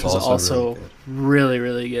 that was which was also really good. really,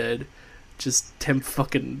 really good. Just them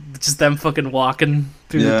fucking walking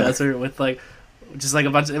through Yeah. the desert with like, just like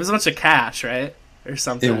it was a bunch of cash, right? Or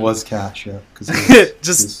something. It was cash, yeah. 'Cause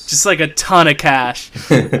just like a ton of cash.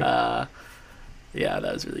 Yeah,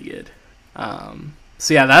 that was really good.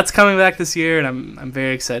 So yeah, that's coming back this year, and I'm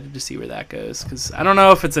very excited to see where that goes because I don't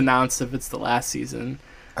know if it's announced if it's the last season.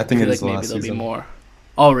 I think I it feel is like the maybe last there'll season. be more.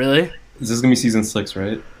 Oh really? This is gonna be season 6,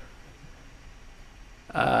 right?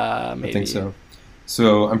 Maybe. I think so.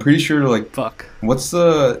 So I'm pretty sure. Like, Fuck. what's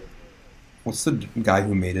the guy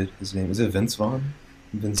who made it? His name is it Vince Vaughn?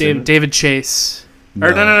 Vince Zimmer? David Chase.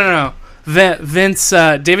 Or no. Vince.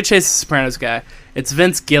 David Chase is the Sopranos guy. It's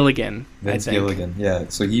Vince Gilligan. Vince I think. Gilligan. Yeah.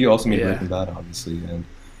 So he also made Yeah. Breaking Bad, obviously, and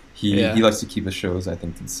he likes to keep his shows, I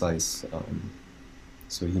think, concise.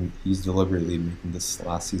 So he's deliberately making this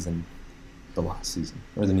last season the last season,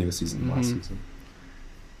 or the newest season the last Mhm. season.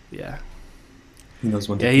 Yeah. He knows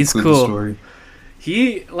when to Yeah, he's conclude the cool. story.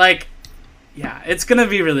 He like. Yeah, it's gonna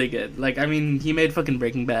be really good. Like, I mean, he made fucking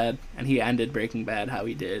Breaking Bad, and he ended Breaking Bad how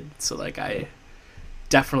he did. So, like, I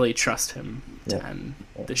definitely trust him to Yeah. end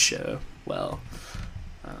the show well.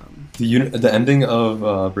 The ending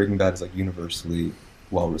of Breaking Bad is like universally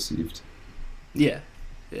well received. Yeah,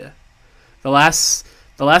 yeah. The last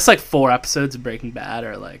like 4 episodes of Breaking Bad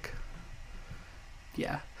are like,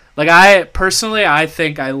 yeah. Like, I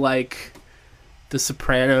think I like The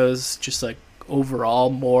Sopranos just like overall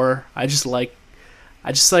more. I just like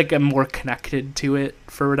am more connected to it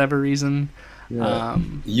for whatever reason. You But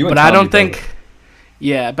and I Tommy don't both. think,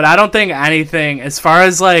 yeah, but I don't think anything as far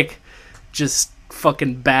as like just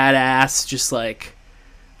fucking badass, just like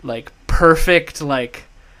perfect, like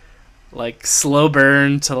slow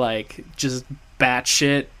burn to like just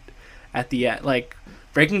batshit at the end. Like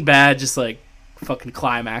Breaking Bad just like fucking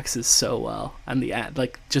climaxes so well, and the end,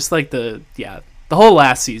 like just like the whole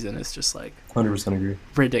last season is just like 100% agree.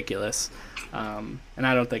 ridiculous. And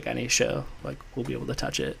I don't think any show like will be able to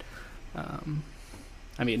touch it.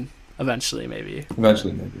 I mean, eventually maybe.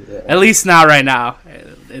 Eventually, maybe. Yeah. At least not right now.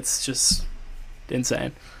 It's just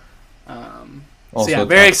insane. So Also yeah, top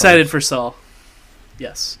very excited 5. for Saul.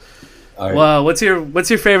 Yes. All right. Well, what's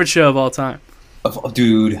your favorite show of all time?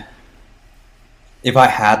 Dude, if I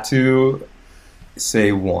had to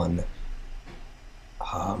say one,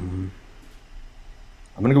 I'm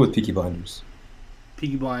gonna go with Peaky Blinders.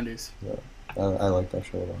 Peaky Blinders. Yeah, I like that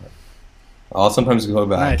show a lot. I'll sometimes go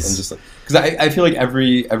back Nice. and just like, because I feel like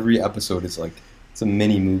every episode is like it's a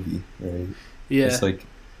mini movie, right? Yeah. It's like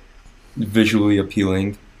visually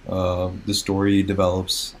appealing. The story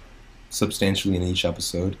develops substantially in each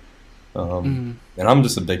episode. Mhm. And I'm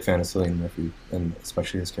just a big fan of Cillian Murphy, and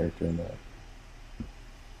especially his character in that.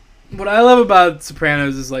 What I love about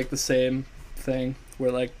Sopranos is like the same thing,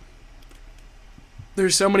 where like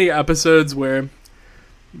there's so many episodes where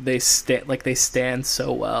they stand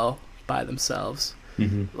so well by themselves.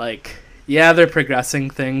 Mm-hmm. Like, yeah, they're progressing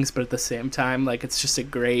things, but at the same time, like, it's just a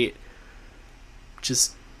great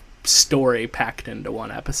just story packed into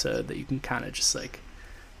one episode that you can kind of just like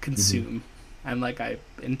consume, and like I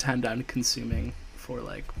intend on consuming for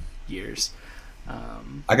like years.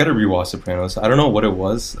 I gotta rewatch Sopranos. I don't know what it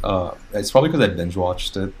was. It's probably because I binge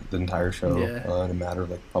watched it, the entire show, Yeah. in a matter of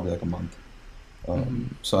like probably like a month.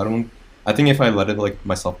 So I think if I let it like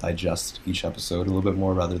myself digest each episode a little bit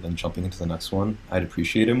more rather than jumping into the next one, I'd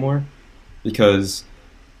appreciate it more. Because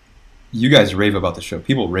you guys rave about the show.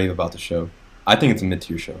 People rave about the show. I think it's a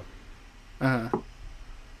mid-tier show.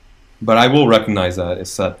 But I will recognize that it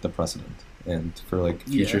set the precedent, and for like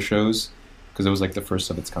future Yeah. shows, because it was like the first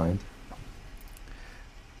of its kind.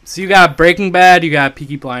 So you got Breaking Bad, you got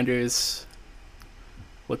Peaky Blinders.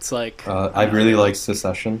 What's like? I really like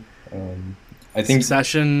Succession. I think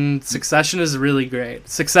Succession is really great.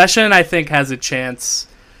 Succession, I think, has a chance,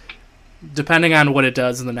 depending on what it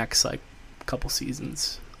does in the next like couple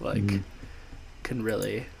seasons, like can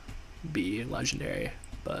really be legendary.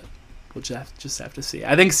 But we'll just have to see.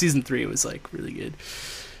 I think season 3 was like really good.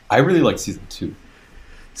 I really like season 2.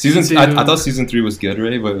 I thought season 3 was good,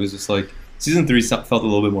 right? But it was just like season 3 felt a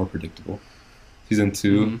little bit more predictable. Season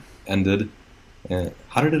 2 ended, and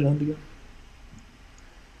how did it end again?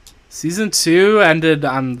 Season 2 ended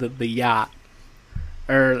on the yacht.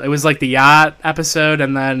 Or it was like the yacht episode,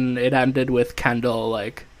 and then it ended with Kendall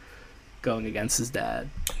like going against his dad.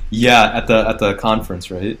 Yeah, at the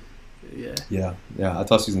conference, right? Yeah. Yeah. I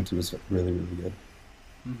thought season 2 was really, really good.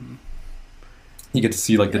 You get to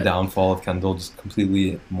see like the downfall of Kendall, just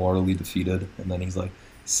completely morally defeated, and then he's like,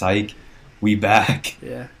 "Psych, we back."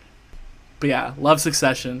 Yeah. But yeah, love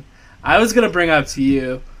Succession. I was gonna bring up to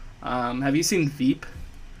you. Have you seen Veep?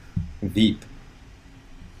 Veep.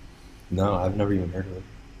 No, I've never even heard of it.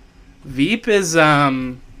 Veep is it's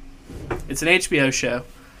an HBO show.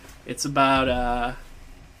 It's about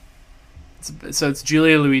it's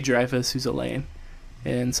Julia Louis-Dreyfus who's Elaine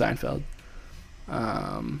in Seinfeld,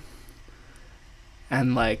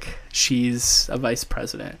 and like she's a vice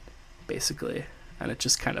president basically, and it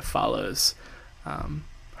just kind of follows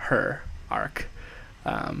her arc,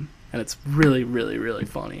 and it's really really really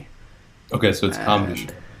funny. Okay, so it's a comedy And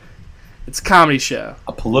show. It's a comedy show.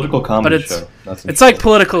 A political comedy But it's- show. That's It's like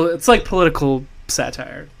political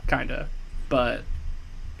satire, kind of, but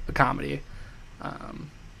a comedy.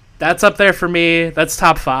 That's up there for me. That's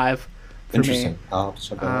top 5 for interesting. me. I'll have to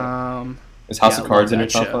check that out. Is yeah, House I of Cards love in your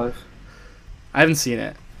that top show. 5? I haven't seen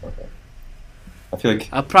it. Okay. I feel like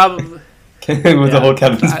I'll probably with the Yeah, whole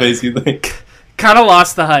Kevin I- Spacey thing. kind of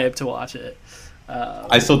lost the hype to watch it.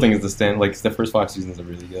 I still think it's the stand. Like the first 5 seasons are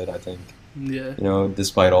really good. I think, Yeah. you know,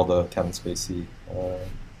 despite all the Kevin Spacey, what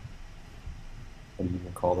do you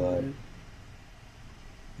even call that?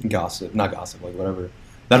 Gossip, not gossip, like whatever.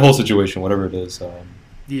 That whole situation, whatever it is.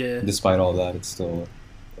 Yeah. Despite all that, it's still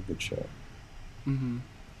a good show. hmm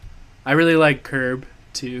I really like Curb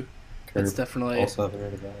too. Curb, That's definitely also haven't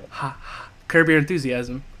heard of that. Curb Your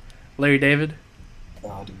Enthusiasm. Larry David.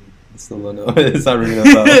 Oh, dude, I still don't know. It's not ringing a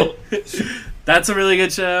bell. That's a really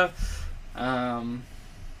good show.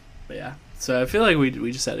 But yeah, so I feel like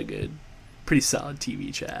we just had a good, pretty solid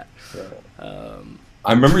TV chat. Yeah.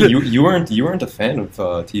 I remember you weren't a fan of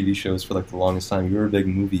TV shows for like the longest time. You were a big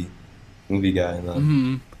movie guy, and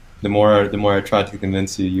then the more I tried to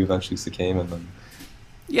convince you, you eventually succumbed, and then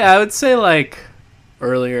Yeah, I would say like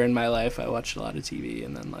earlier in my life I watched a lot of TV,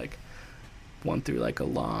 and then like went through like a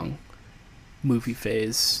long movie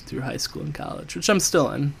phase through high school and college, which I'm still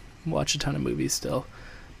in. Watch a ton of movies still.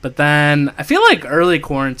 But then I feel like early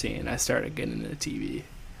quarantine I started getting into TV.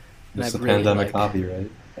 And it's a I've really, pandemic like- hobby, right?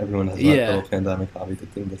 Everyone has that Yeah. little pandemic hobby that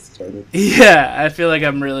thing gets started. Yeah, I feel like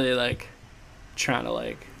I'm really like trying to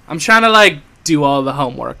like do all the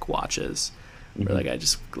homework watches. Where like I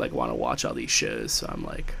just like want to watch all these shows, so I'm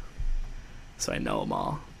like, so I know them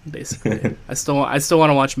all basically. I still want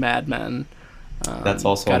to watch Mad Men, That's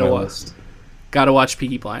also on gotta my wa- list. Gotta watch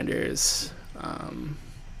Peaky Blinders.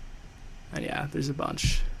 And yeah, there's a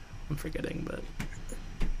bunch I'm forgetting, but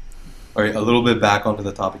All right, a little bit back onto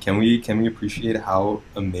the topic. Can we appreciate how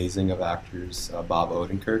amazing of actors Bob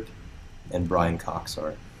Odenkirk and Brian Cox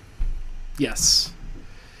are? yes,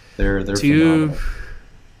 They're two phenomenal.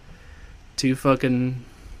 two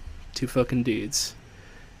fucking dudes.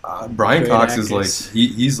 Brian Great Cox is like actors.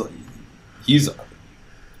 he's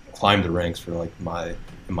climbed the ranks for like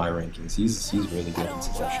in my rankings. He's really good in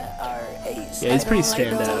Succession. Yeah, he's pretty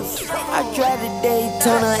standout. I tried the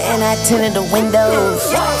Daytona and I tinted the windows.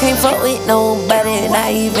 Can't fuck with nobody,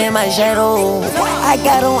 not even my shadow. I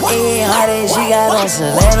got on A hard and she got on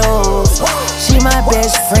stilettos. She my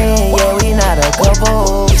best friend, yeah, we not a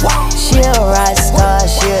couple. She a rock star,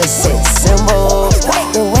 she a sex symbol.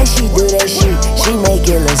 The way she do that shit, she make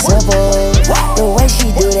it look simple. The way she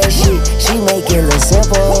do that shit, she make it look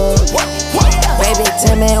simple. Baby,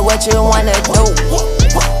 tell me what you wanna do.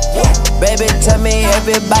 Baby, tell me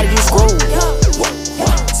everybody you screw.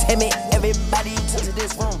 Tell me everybody to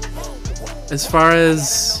this room. As far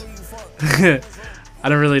as I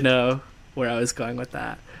don't really know where I was going with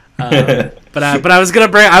that, but I was gonna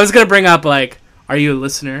bring up like, are you a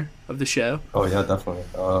listener of the show? Oh yeah, definitely.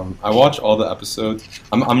 I watch all the episodes.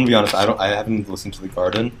 I'm gonna be honest. I haven't listened to The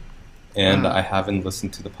Garden, and I haven't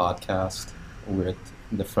listened to the podcast with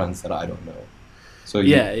the friends that I don't know. So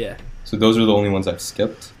Yeah. So those are the only ones I've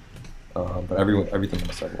skipped. But everything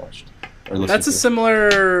else I've watched or listened That's a to.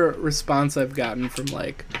 similar response I've gotten from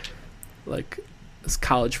like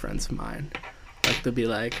college friends of mine. Like they'll be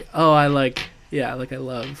like, "Oh, I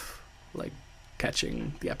love like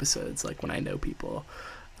catching the episodes like when I know people,"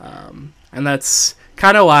 and that's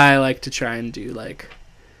kind of why I like to try and do like,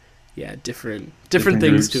 different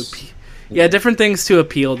things groups. different things to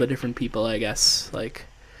appeal to different people. I guess like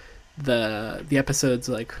the episodes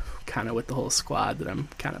like kind of with the whole squad that I'm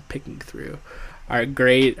kind of picking through are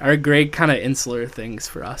great kind of insular things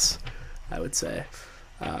for us, I would say.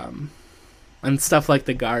 And stuff like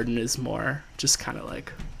The Garden is more just kind of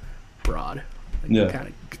like broad. Like Yeah.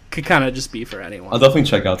 Could kind of just be for anyone. I'll definitely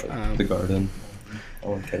check out Um, The Garden. I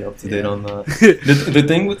want to get up to date yeah. on that. the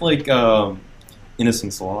thing with like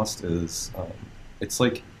Innocence Lost is it's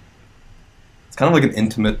like it's kind of like an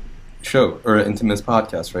intimate show or an intimate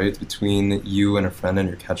podcast, right? It's between you and a friend, and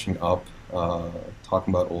you're catching up,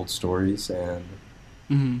 talking about old stories, and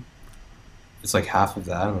Mhm. it's like half of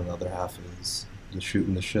that, and another half is just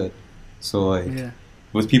shooting the shit. So like Yeah.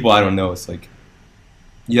 with people I don't know, it's like,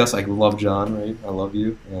 yes, I love John, right? I love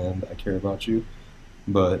you, and I care about you,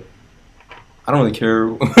 but I don't really care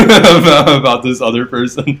about this other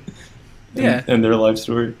person Yeah. and their life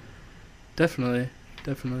story. Definitely.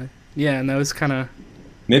 Yeah, and that was kind of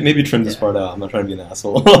Maybe trim this Yeah. part out. I'm not trying to be an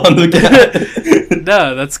asshole on the cat.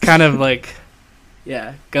 no, that's kind of like,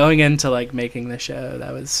 going into like making the show,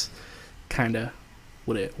 that was kind of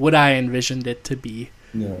what I envisioned it to be.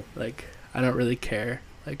 Yeah. Like, I don't really care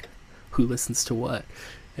like who listens to what.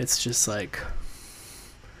 It's just like,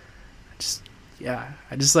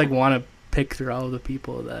 I just like want to pick through all of the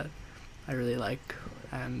people that I really like,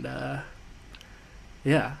 and I'm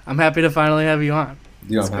happy to finally have you on.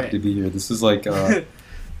 Dude, I'm It's happy great. to be here. This is like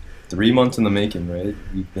 3 months in the making, right?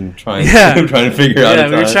 We've been trying Yeah. trying to figure out Yeah, a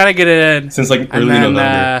we were time trying to get it in. since like And early then,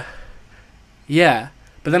 November.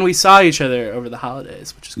 but then we saw each other over the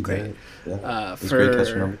holidays, which is We great. did. Yeah. Uh, It was great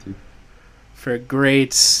catching up with you. For a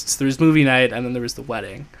great, so there was movie night, and then there was the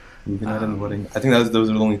wedding. Movie night and Um, wedding. I think those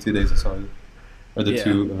are the only 2 days I saw you, or the Yeah.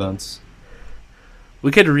 2 events.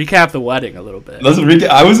 We could recap the wedding a little bit.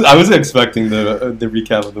 I was expecting the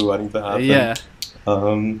recap of the wedding to happen. Yeah.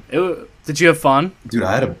 Did you have fun? Dude,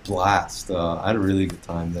 I had a blast. I had a really good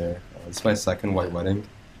time there. It's my second white wedding,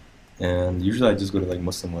 and usually I just go to like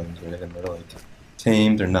Muslim weddings, right? And they're like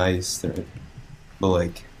tame, they're nice, but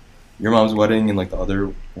like your mom's wedding and like the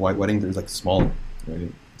other white wedding, there's like smaller,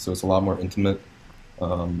 right? So it's a lot more intimate, a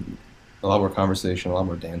lot more conversation, a lot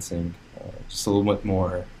more dancing, just a little bit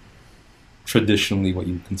more traditionally what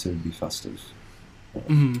you would consider to be festive.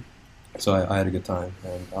 Hmm. So I had a good time,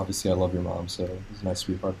 and obviously I love your mom, so it was a nice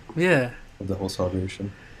to be part Yeah. of the whole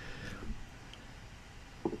celebration.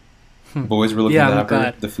 Hmm. Boys were looking Yeah, I'm dapper.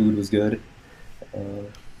 glad. The food was good.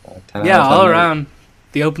 10 Yeah, out of 10 all rate. around.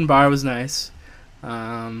 The open bar was nice.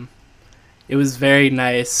 It was very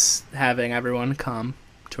nice having everyone come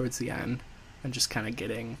towards the end and just kind of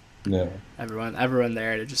getting Yeah. everyone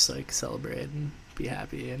there to just like celebrate and be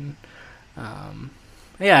happy, and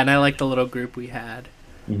and I liked the little group we had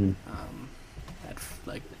Hmm.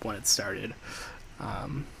 like when it started.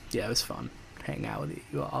 It was fun hanging out with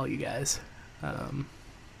all you guys.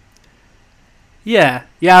 Yeah,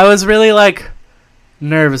 I was really like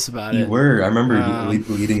nervous about You it. were. I remember Um,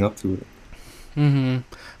 leading up to it.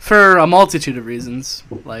 For a multitude of reasons,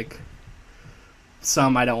 like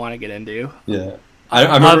some I don't want to get into. Yeah. I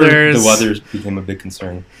remember Others- the weather became a big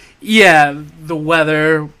concern. Yeah, the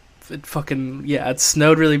weather, it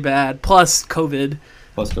snowed really bad. Plus COVID,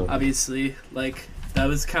 Plus COVID. obviously, like that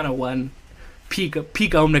was kind of when peak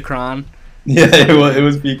Omicron. Yeah, it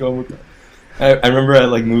was peak Omicron. I remember at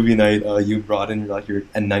like movie night, you brought in like your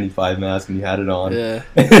N95 mask and you had it on, Yeah,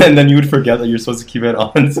 and then you would forget that you're supposed to keep it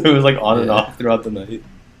on, so it was like on and Yeah. off throughout the night.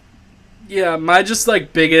 yeah. My just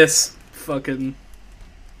like biggest fucking.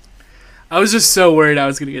 I was just so worried I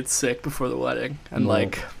was gonna get sick before the wedding, and No.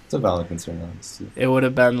 like It's a valid concern, honestly. it would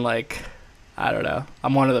have been like, I don't know.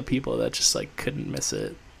 I'm one of the people that just like couldn't miss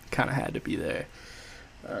it. Kind of had to be there.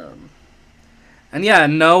 And yeah,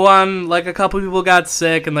 no one, like a couple people got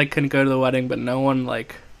sick and like couldn't go to the wedding, but no one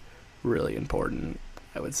like really important,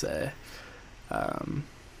 I would say.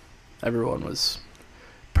 Everyone was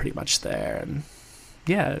pretty much there, and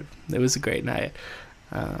yeah, it was a great night.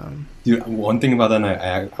 Dude, one thing about that night,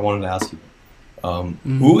 I wanted to ask you,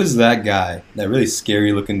 Mm-hmm. who was that guy? That really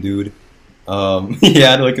scary looking dude. He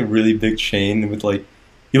had like a really big chain with like,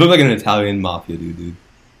 he looked like an Italian mafia dude.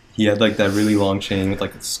 He had like that really long chain with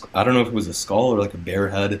like I don't know if it was a skull or like a bear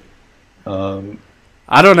head.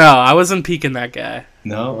 I don't know. I wasn't peeking that guy.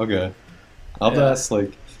 No, okay. I'll have to Yeah. ask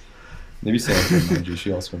like maybe Sarah can remind you.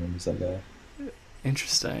 She also remembers that guy.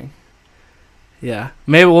 Interesting. Yeah.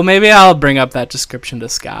 Maybe I'll bring up that description to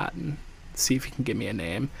Scott and see if he can give me a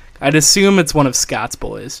name. I'd assume it's one of Scott's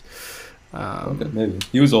boys. Okay, maybe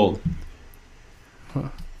he was old. I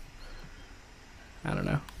don't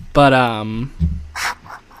know. But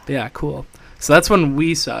yeah, cool. So that's when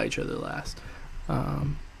we saw each other last.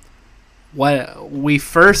 What we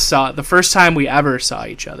first saw, the first time we ever saw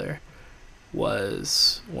each other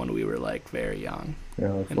was when we were like very young Yeah,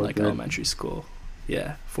 like in fourth like grade. elementary school.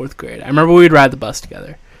 Yeah, 4th grade. I remember we'd ride the bus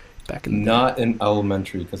together back in the day. Not in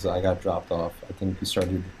elementary because I got dropped off. I think we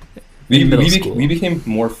started. In middle school. We became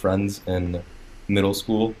more friends in middle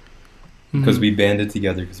school because Mhm. we banded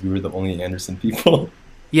together because we were the only Anderson people,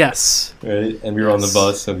 Yes. right? And we were on the Yes.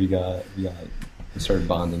 bus, so we started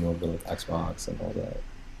bonding over like Xbox and all that.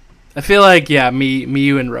 I feel like me,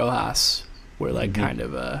 you, and Rojas were like Mhm. kind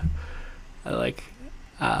of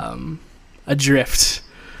adrift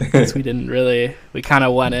because we kind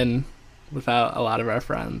of went in without a lot of our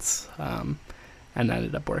friends, and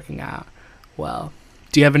ended up working out well.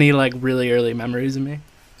 Do you have any like really early memories of me?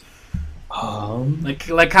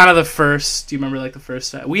 Like kind of the first. Do you remember like the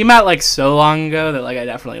first time we met? Like so long ago that like I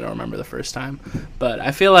definitely don't remember the first time, but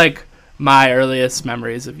I feel like my earliest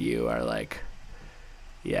memories of you are like,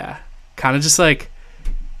 yeah, kind of just like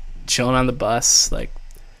chilling on the bus, like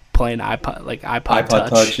playing iPod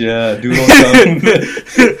Touch. Yeah, Doodle Jump,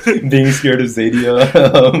 being scared of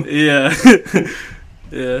Zadia, Yeah,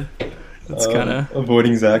 yeah, that's kind of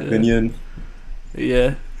avoiding Zach yeah. Binion.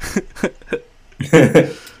 yeah.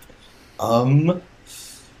 Trying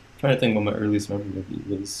to think what my earliest memory of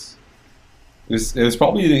you was. It was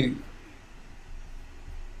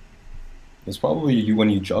probably you when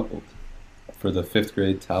you juggled for the 5th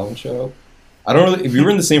grade talent show. I don't really. If we were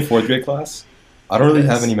in the same 4th grade class, I don't really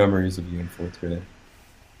have Yes. any memories of you in 4th grade.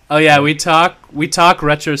 Oh yeah, we talk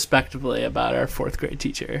retrospectively about our 4th grade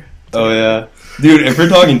teacher. Oh yeah, dude. If we're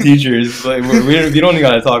talking teachers, like we don't even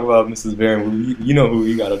gotta talk about Mrs. Barron. You know who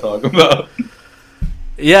we gotta talk about.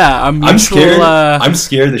 Yeah, I'm scared. I'm I'm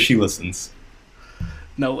scared that she listens.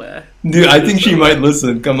 no way. Dude, I think she might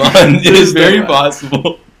listen. Come on, it is no very way.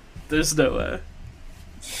 possible. There's no way.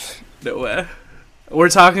 No way. We're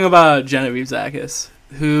talking about Genevieve Zakis,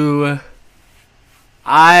 who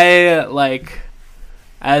I like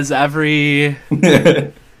as every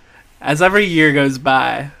year goes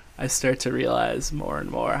by, I start to realize more and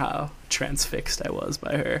more how transfixed I was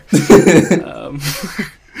by her.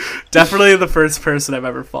 Definitely the first person I've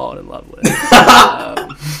ever fallen in love with.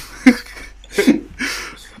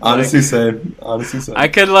 Honestly, same. Honestly, same. I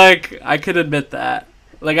could admit that.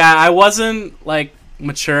 Like I wasn't like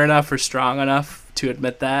mature enough or strong enough to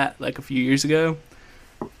admit that like a few years ago,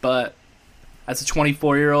 but as a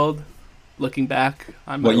 24-year-old, looking back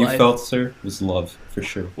on my What you life, felt, sir, was love for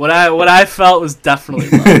sure. what I felt was definitely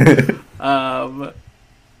love.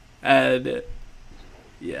 And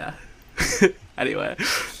yeah. Anyway,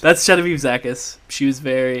 that's Genevieve Zakis. She was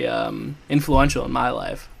very influential in my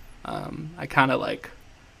life. I kind of like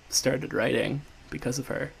started writing because of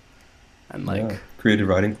her, and like Yeah. Creative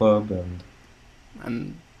Writing Club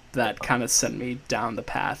and that kind of sent me down the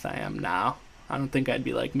path I am now. I don't think I'd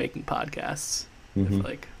be like making podcasts Mhm. if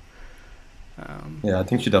like Yeah, I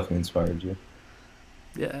think she definitely inspired you.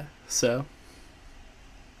 Yeah, so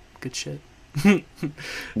good shit.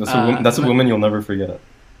 That's a woman you'll never forget.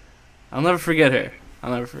 I'll never forget her.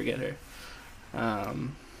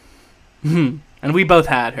 And we both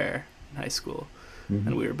had her in high school, Mhm.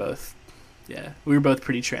 and we were both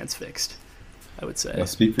pretty transfixed, I would say. Yeah,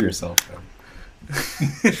 speak for yourself, man.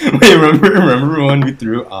 Wait, remember when we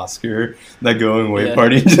threw Oscar that going away Yeah.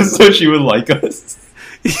 party just so she would like us?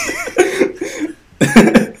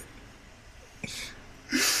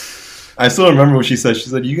 I still remember what she said. She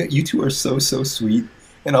said, "You two are so sweet,"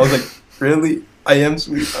 and I was like, "Really? I am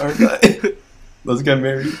sweet, aren't I? Let's get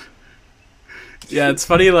married." Yeah, it's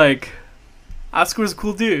funny. Like, Oscar was a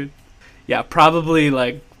cool dude. Yeah, probably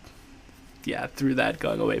through that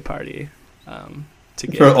going away party, to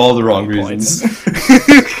get For all the wrong points.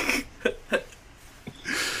 reasons.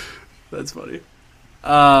 That's funny.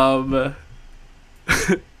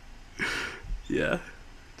 Yeah.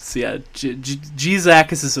 So yeah,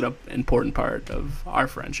 Jesus is an important part of our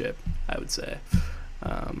friendship, I would say.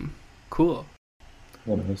 Cool.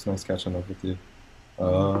 Yeah, man, it's nice catching up with you.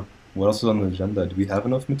 What else is on the agenda? Do we have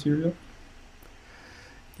enough material?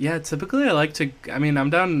 Yeah, typically I like to. I mean, I'm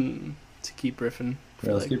down to keep riffing for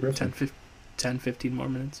Yeah, let's like keep riffing. 10, 15 more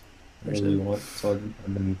minutes. Or Whatever so. you want. So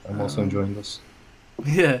I'm also Um, enjoying this.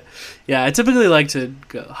 Yeah, I typically like to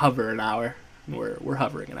hover an hour. We're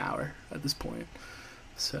hovering an hour at this point.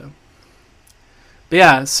 So, but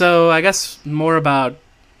yeah. So I guess more about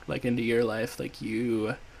like into your life. Like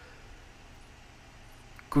you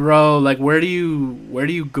grow. Like where do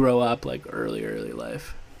you grow up? Like early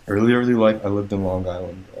life. Early life, I lived in Long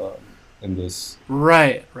Island, in this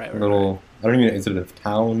Right. little. I don't even. Is it a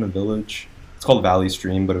town, a village? It's called Valley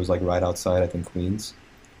Stream, but it was like right outside, I think, Queens,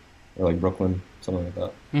 or like Brooklyn, something like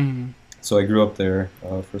that. Mm-hmm. So I grew up there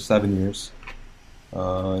for 7 years in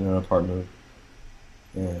an apartment,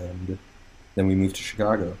 and then we moved to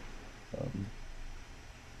Chicago.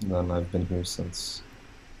 And then I've been here since.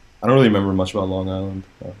 I don't really remember much about Long Island.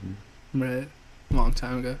 Right. Long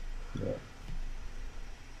time ago. Yeah.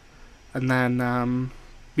 And then,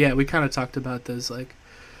 yeah, we kind of talked about those like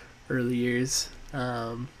early years,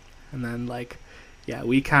 and then like, yeah,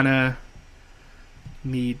 we kind of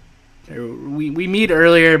meet, or we meet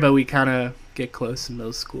earlier, but we kind of get close in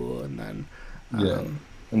middle school, and then, Yeah.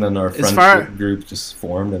 And then our as friendship far- group just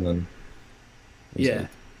formed, and then it was, Yeah. like,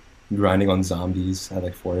 grinding on zombies at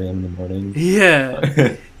like 4 a.m. in the morning.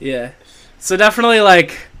 yeah, yeah. So definitely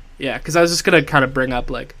like, yeah, because I was just gonna kind of bring up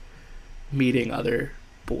like meeting other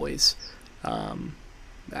boys,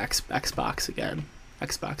 Xbox again.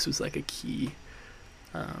 Xbox was like a key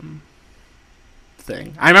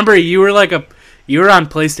thing. I remember you were on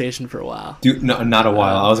PlayStation for a while. Dude, no, not a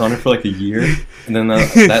while. I was on it for like a year, and then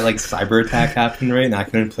that like cyber attack happened, right? And I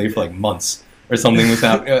couldn't play for like months or something was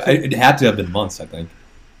happening. It had to have been months, I think,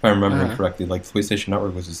 if I remember Uh-huh. correctly. Like PlayStation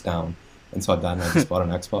Network was just down, and so then I just bought an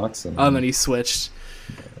Xbox. And then you switched.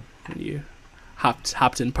 And you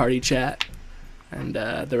hopped in party chat, and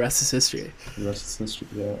the rest is history. the rest is history.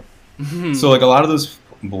 Yeah. Mhm. So like a lot of those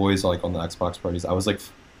boys like on the Xbox parties, I was like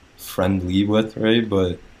friendly with, right?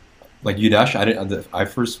 But like Udesh, I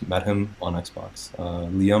first met him on Xbox.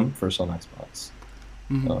 Liam first on Xbox.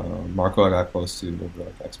 Mhm. Marco I got close to over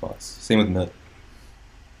like Xbox. Same with Mitt.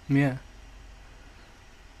 Yeah.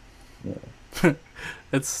 Yeah.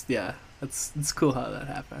 It's cool how that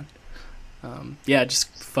happened. Yeah, just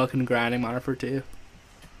fucking grinding Modern Warfare 2,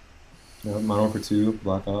 Yeah, Modern Warfare 2,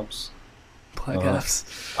 Black Ops. Black Ops.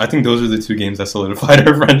 I think those are the two games that solidified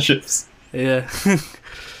our friendships. Yeah,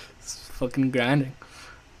 it's fucking grinding.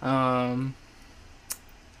 And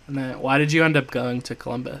then why did you end up going to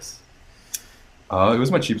Columbus? It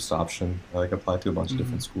was my cheapest option. I like applied to a bunch of Mhm.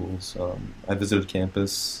 different schools. I visited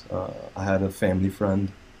campus. I had a family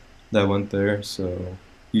friend that went there, so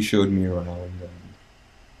he showed me around,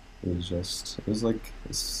 and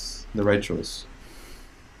it's the right choice.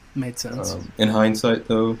 Made sense. In hindsight,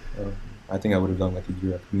 though, I think I would have done like a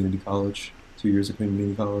year at community college, 2 years at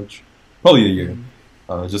community college, probably a year.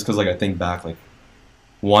 Just because like I think back, like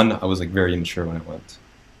one, I was like very immature when I went,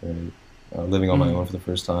 right? Living on my Mhm. own for the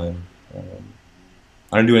first time.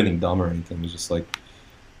 I didn't do anything dumb or anything. It was just like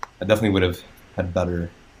I definitely would have had better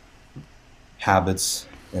habits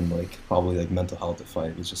and like probably like mental health if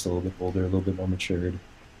I was just a little bit older, a little bit more matured.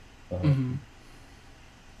 Mhm.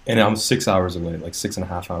 And I'm 6 hours away, like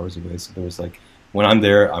 6.5 hours away. So there was like when I'm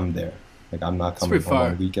there, I'm there. Like I'm not It's coming pretty home far.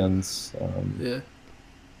 on weekends. Yeah.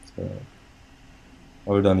 So I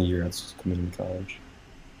would have done a year at community college.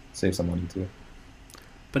 Save some money too.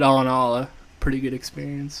 But all in all, a pretty good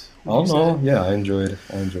experience. would All you in all, say? yeah, I enjoyed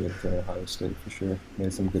Ohio State for sure.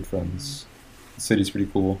 Made some good friends. The city's pretty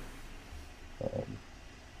cool.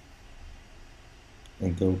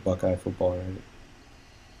 And go Buckeye football, right?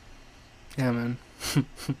 Yeah, man.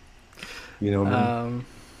 You know, man.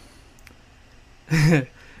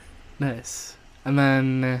 Nice. And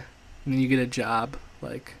then you get a job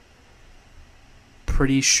like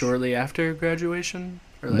pretty shortly after graduation.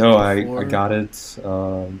 Or like No, I before? got it.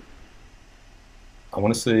 I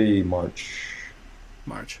want to say March.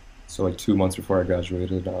 March. So like 2 months before I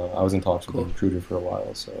graduated, I was in talks with Cool. a recruiter for a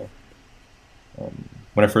while. So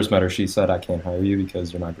when I first met her, she said, "I can't hire you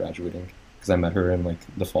because you're not graduating." Because I met her in like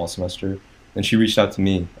the fall semester, and she reached out to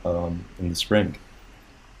me in the spring,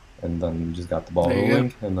 and then we just got the ball There you go.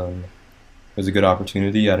 rolling. And then it was a good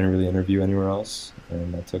opportunity. I didn't really interview anywhere else,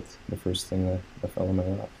 and I took the first thing that fell in my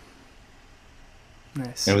lap.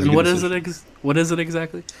 Nice. It was a And good what is it? decision. What is it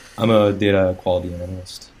exactly? I'm a data quality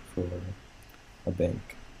analyst for a bank.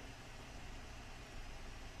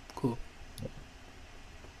 Cool.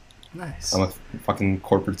 Nice. I'm a fucking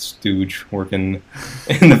corporate stooge working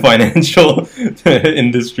in the financial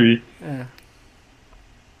industry. Yeah.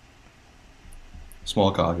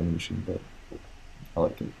 Small cog in the machine, but I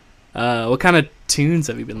like it. What kind of tunes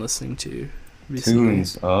have you been listening to recently?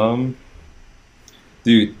 Tunes,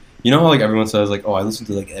 dude, you know how like everyone says like, oh, I listen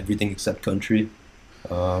to like everything except country.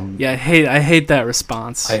 Yeah, I hate that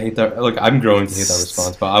response. I hate that. Like, I'm growing to hate that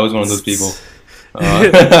response, but I was one of those people.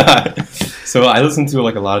 So I listen to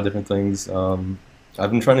like a lot of different things.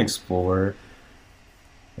 I've been trying to explore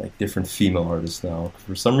like different female artists now.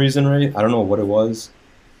 For some reason, right? I don't know what it was.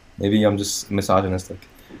 Maybe I'm just misogynistic,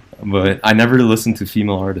 but I never listened to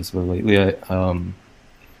female artists. But lately, I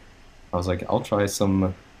was like, I'll try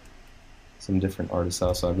some different artists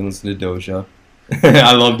out. So I've been listening to Doja.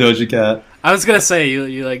 I love Doja Cat. I was gonna say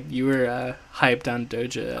you were hyped on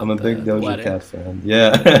Doja. I'm a at big the Doja wedding. Cat fan.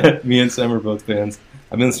 Yeah, me and Sam are both fans.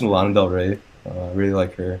 I've been listening to Lana Del Rey. I really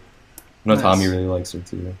like her. I know Nice. Tommy really likes her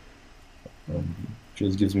too. She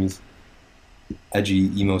just gives me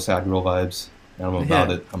edgy, emo, sad girl vibes. And I'm about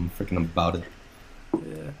Yeah. it. I'm freaking about it.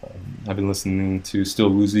 Yeah, I've been listening to Still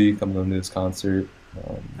Woozy. I'm going to this concert.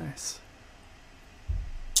 nice.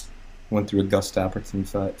 Went through a Gus Dapperton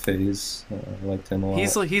phase. I liked him a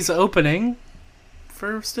lot. He's opening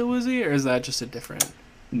for Still Woozy, or is that just a different?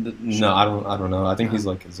 No, I don't know. I think he's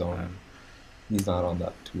like his own. Oh. He's not on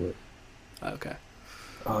that tour. Okay.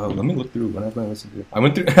 Let me look through. When have I listened to? I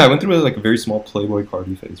went through like a very small Playboy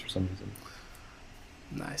Cardi phase for some reason.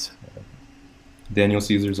 Nice. Daniel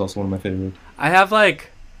Caesar is also one of my favorite. I have like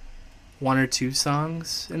one or two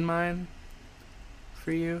songs in mind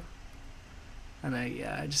for you, and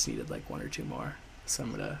I just needed like one or two more, so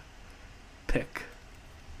I'm gonna pick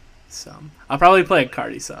some. I'll probably play a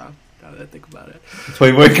Cardi song. Now that I think about it.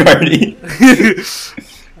 Playboy Cardi.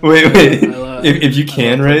 Wait. I love- If you I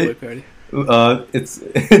can, love right? Playboy Cardi. It's.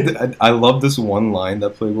 I love this one line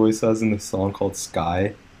that Playboy says in the song called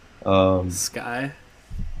 "Sky." Sky.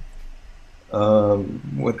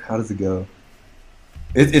 What? How does it go?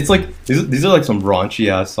 It's like these are like some raunchy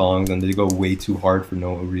ass songs, and they go way too hard for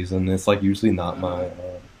no reason. It's like usually not my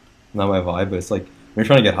vibe, but it's like when you're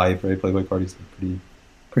trying to get hype, right? Playboy Cardi's like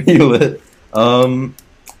pretty lit.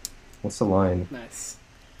 What's the line? Nice.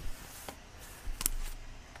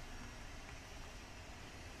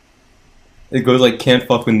 It goes like, "Can't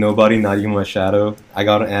fuck with nobody, not even my shadow. I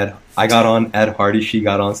got on Ed Hardy, she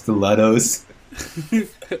got on stilettos."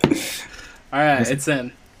 All right, it's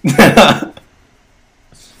in.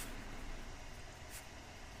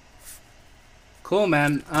 Cool,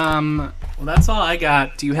 man. Well, that's all I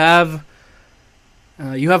got. Do you have?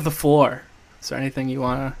 You have the floor. Is there anything you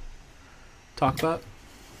wanna talk about?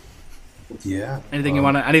 Yeah. Anything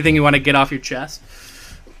you wanna get off your chest?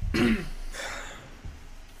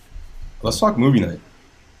 Let's talk movie night.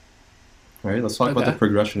 All right, let's talk about Okay. the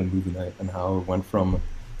progression of movie night and how it went from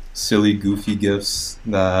silly, goofy gifts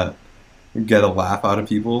that get a laugh out of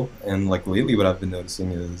people, and like lately, what I've been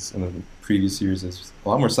noticing is in the previous years is a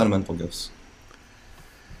lot more sentimental gifts.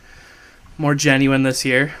 More genuine this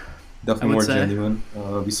year. Definitely would more say. genuine.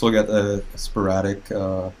 We still get the sporadic,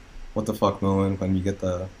 what the fuck moment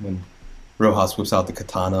when Rojas whips out the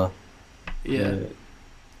katana. Yeah,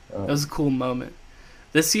 Uh, that was a cool moment.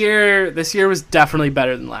 This year was definitely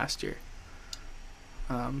better than last year.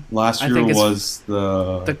 Last I year think it's was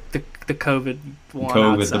the The COVID one.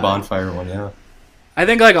 COVID, the outside. bonfire one, yeah. I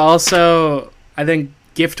think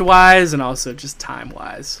gift wise and also just time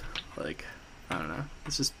wise, like I don't know,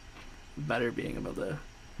 it's just better being able to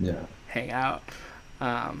Yeah. hang out.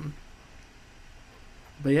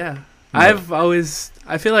 But yeah, Yeah.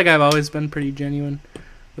 I feel like I've always been pretty genuine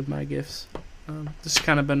with my gifts. Just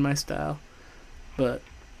kind of been my style. But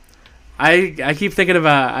I keep thinking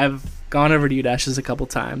about. I've gone over to Udash's a couple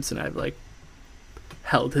times, and I've like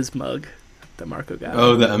held his mug that Marco got.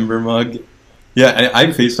 Oh, the Ember mug. Yeah, I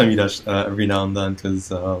FaceTime Udash every now and then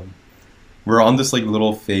because we're on this like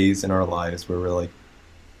little phase in our lives where we're like,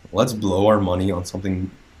 let's blow our money on something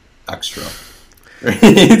extra.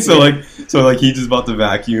 Right? So like he just bought the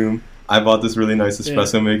vacuum. I bought this really nice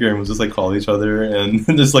espresso maker, and we'll just like call each other and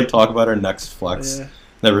just like talk about our next flex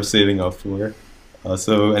that we're saving up for.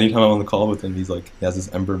 So anytime I'm on the call with him, he has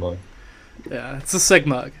this Ember mug. Yeah, it's a sick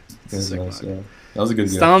mug. It was nice, yeah. That was a good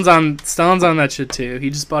gift. Stellan's on that shit too. He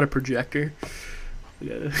just bought a projector.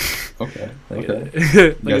 Okay.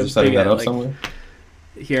 You You guys are setting that up somewhere?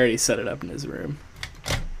 He already set it up in his room.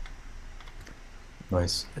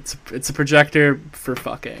 Nice. It's a projector for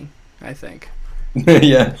fucking, I think.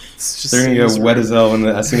 Yeah. It's just they're gonna get wet as hell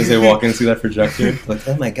as soon as they walk in and see that projector. Like,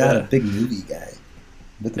 oh my god, a big movie guy.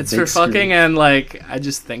 It's for fucking, and like I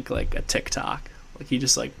just think like a TikTok. Like he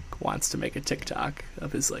just like wants to make a TikTok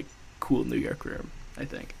of his like cool New York room, I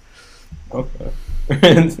think. Okay.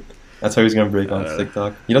 That's how he's gonna break on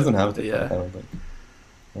TikTok. He doesn't have a TikTok, I don't think.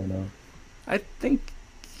 I don't know. I think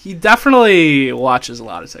he definitely watches a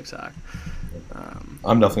lot of TikTok.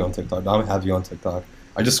 I'm definitely on TikTok. I'm heavy on TikTok.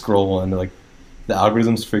 I just scroll and like the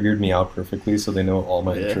algorithms figured me out perfectly, so they know all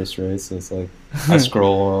my interest rates. So it's like I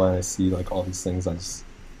scroll and I see like all these things. I just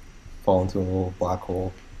fall into a little black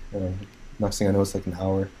hole. And next thing I know, it's like an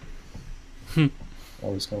hour.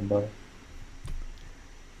 Hours gone by.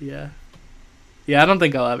 Yeah. I don't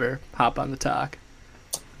think I'll ever hop on the talk.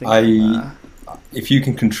 If you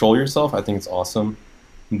can control yourself, I think it's awesome.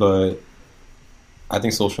 But I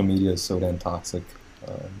think social media is so damn toxic.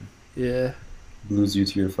 Glues you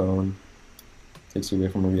to your phone, takes you away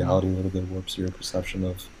from reality a little bit, warps your perception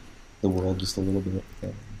of the world just a little bit.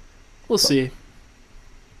 We'll see.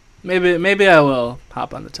 Maybe I will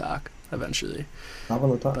hop on the talk eventually. Hop on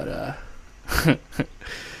the talk. But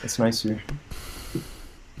it's nice here.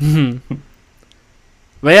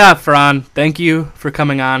 But yeah, Ferran, thank you for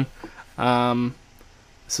coming on.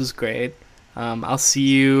 This was great. I'll see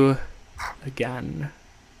you again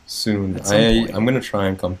soon. I'm gonna try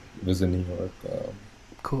and come visit New York.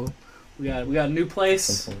 Cool. We got a new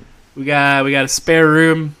place. We got a spare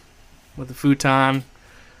room with a futon.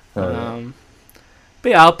 But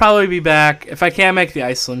yeah, I'll probably be back if I can't make the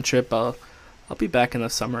Iceland trip. I'll be back in the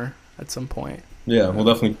summer at some point. Yeah, we'll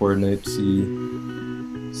definitely coordinate. See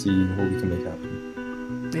what we can make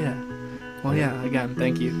happen. Yeah. Well, yeah. Again,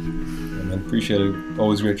 thank you. Yeah, man, appreciate it.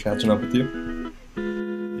 Always great catching up with you.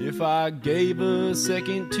 If I gave a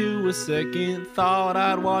second to a second thought,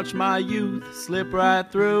 I'd watch my youth slip right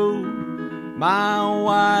through my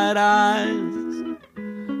wide eyes.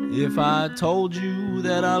 If I told you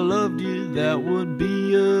that I loved you, that would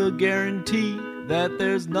be a guarantee that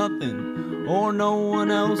there's nothing or no one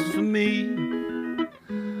else for me.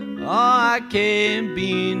 Oh, I can't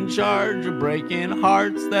be in charge of breaking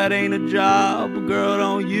hearts, that ain't a job. Girl,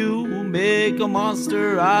 don't you make a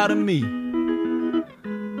monster out of me.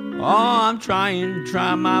 Oh, I'm trying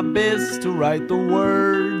my best to write the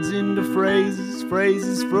words into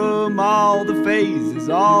phrases from all the phases,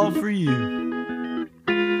 all for you.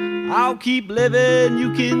 I'll keep living,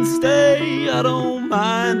 you can stay, I don't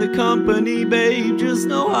mind the company, babe. Just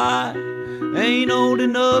know I ain't old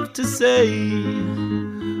enough to say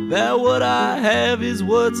that what I have is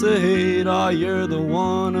what's ahead. Oh, you're the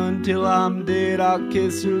one until I'm dead. I'll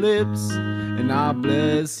kiss your lips and I'll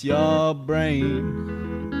bless your brain.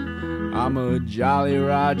 I'm a Jolly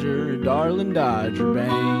Roger, darling Dodger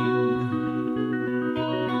Bane.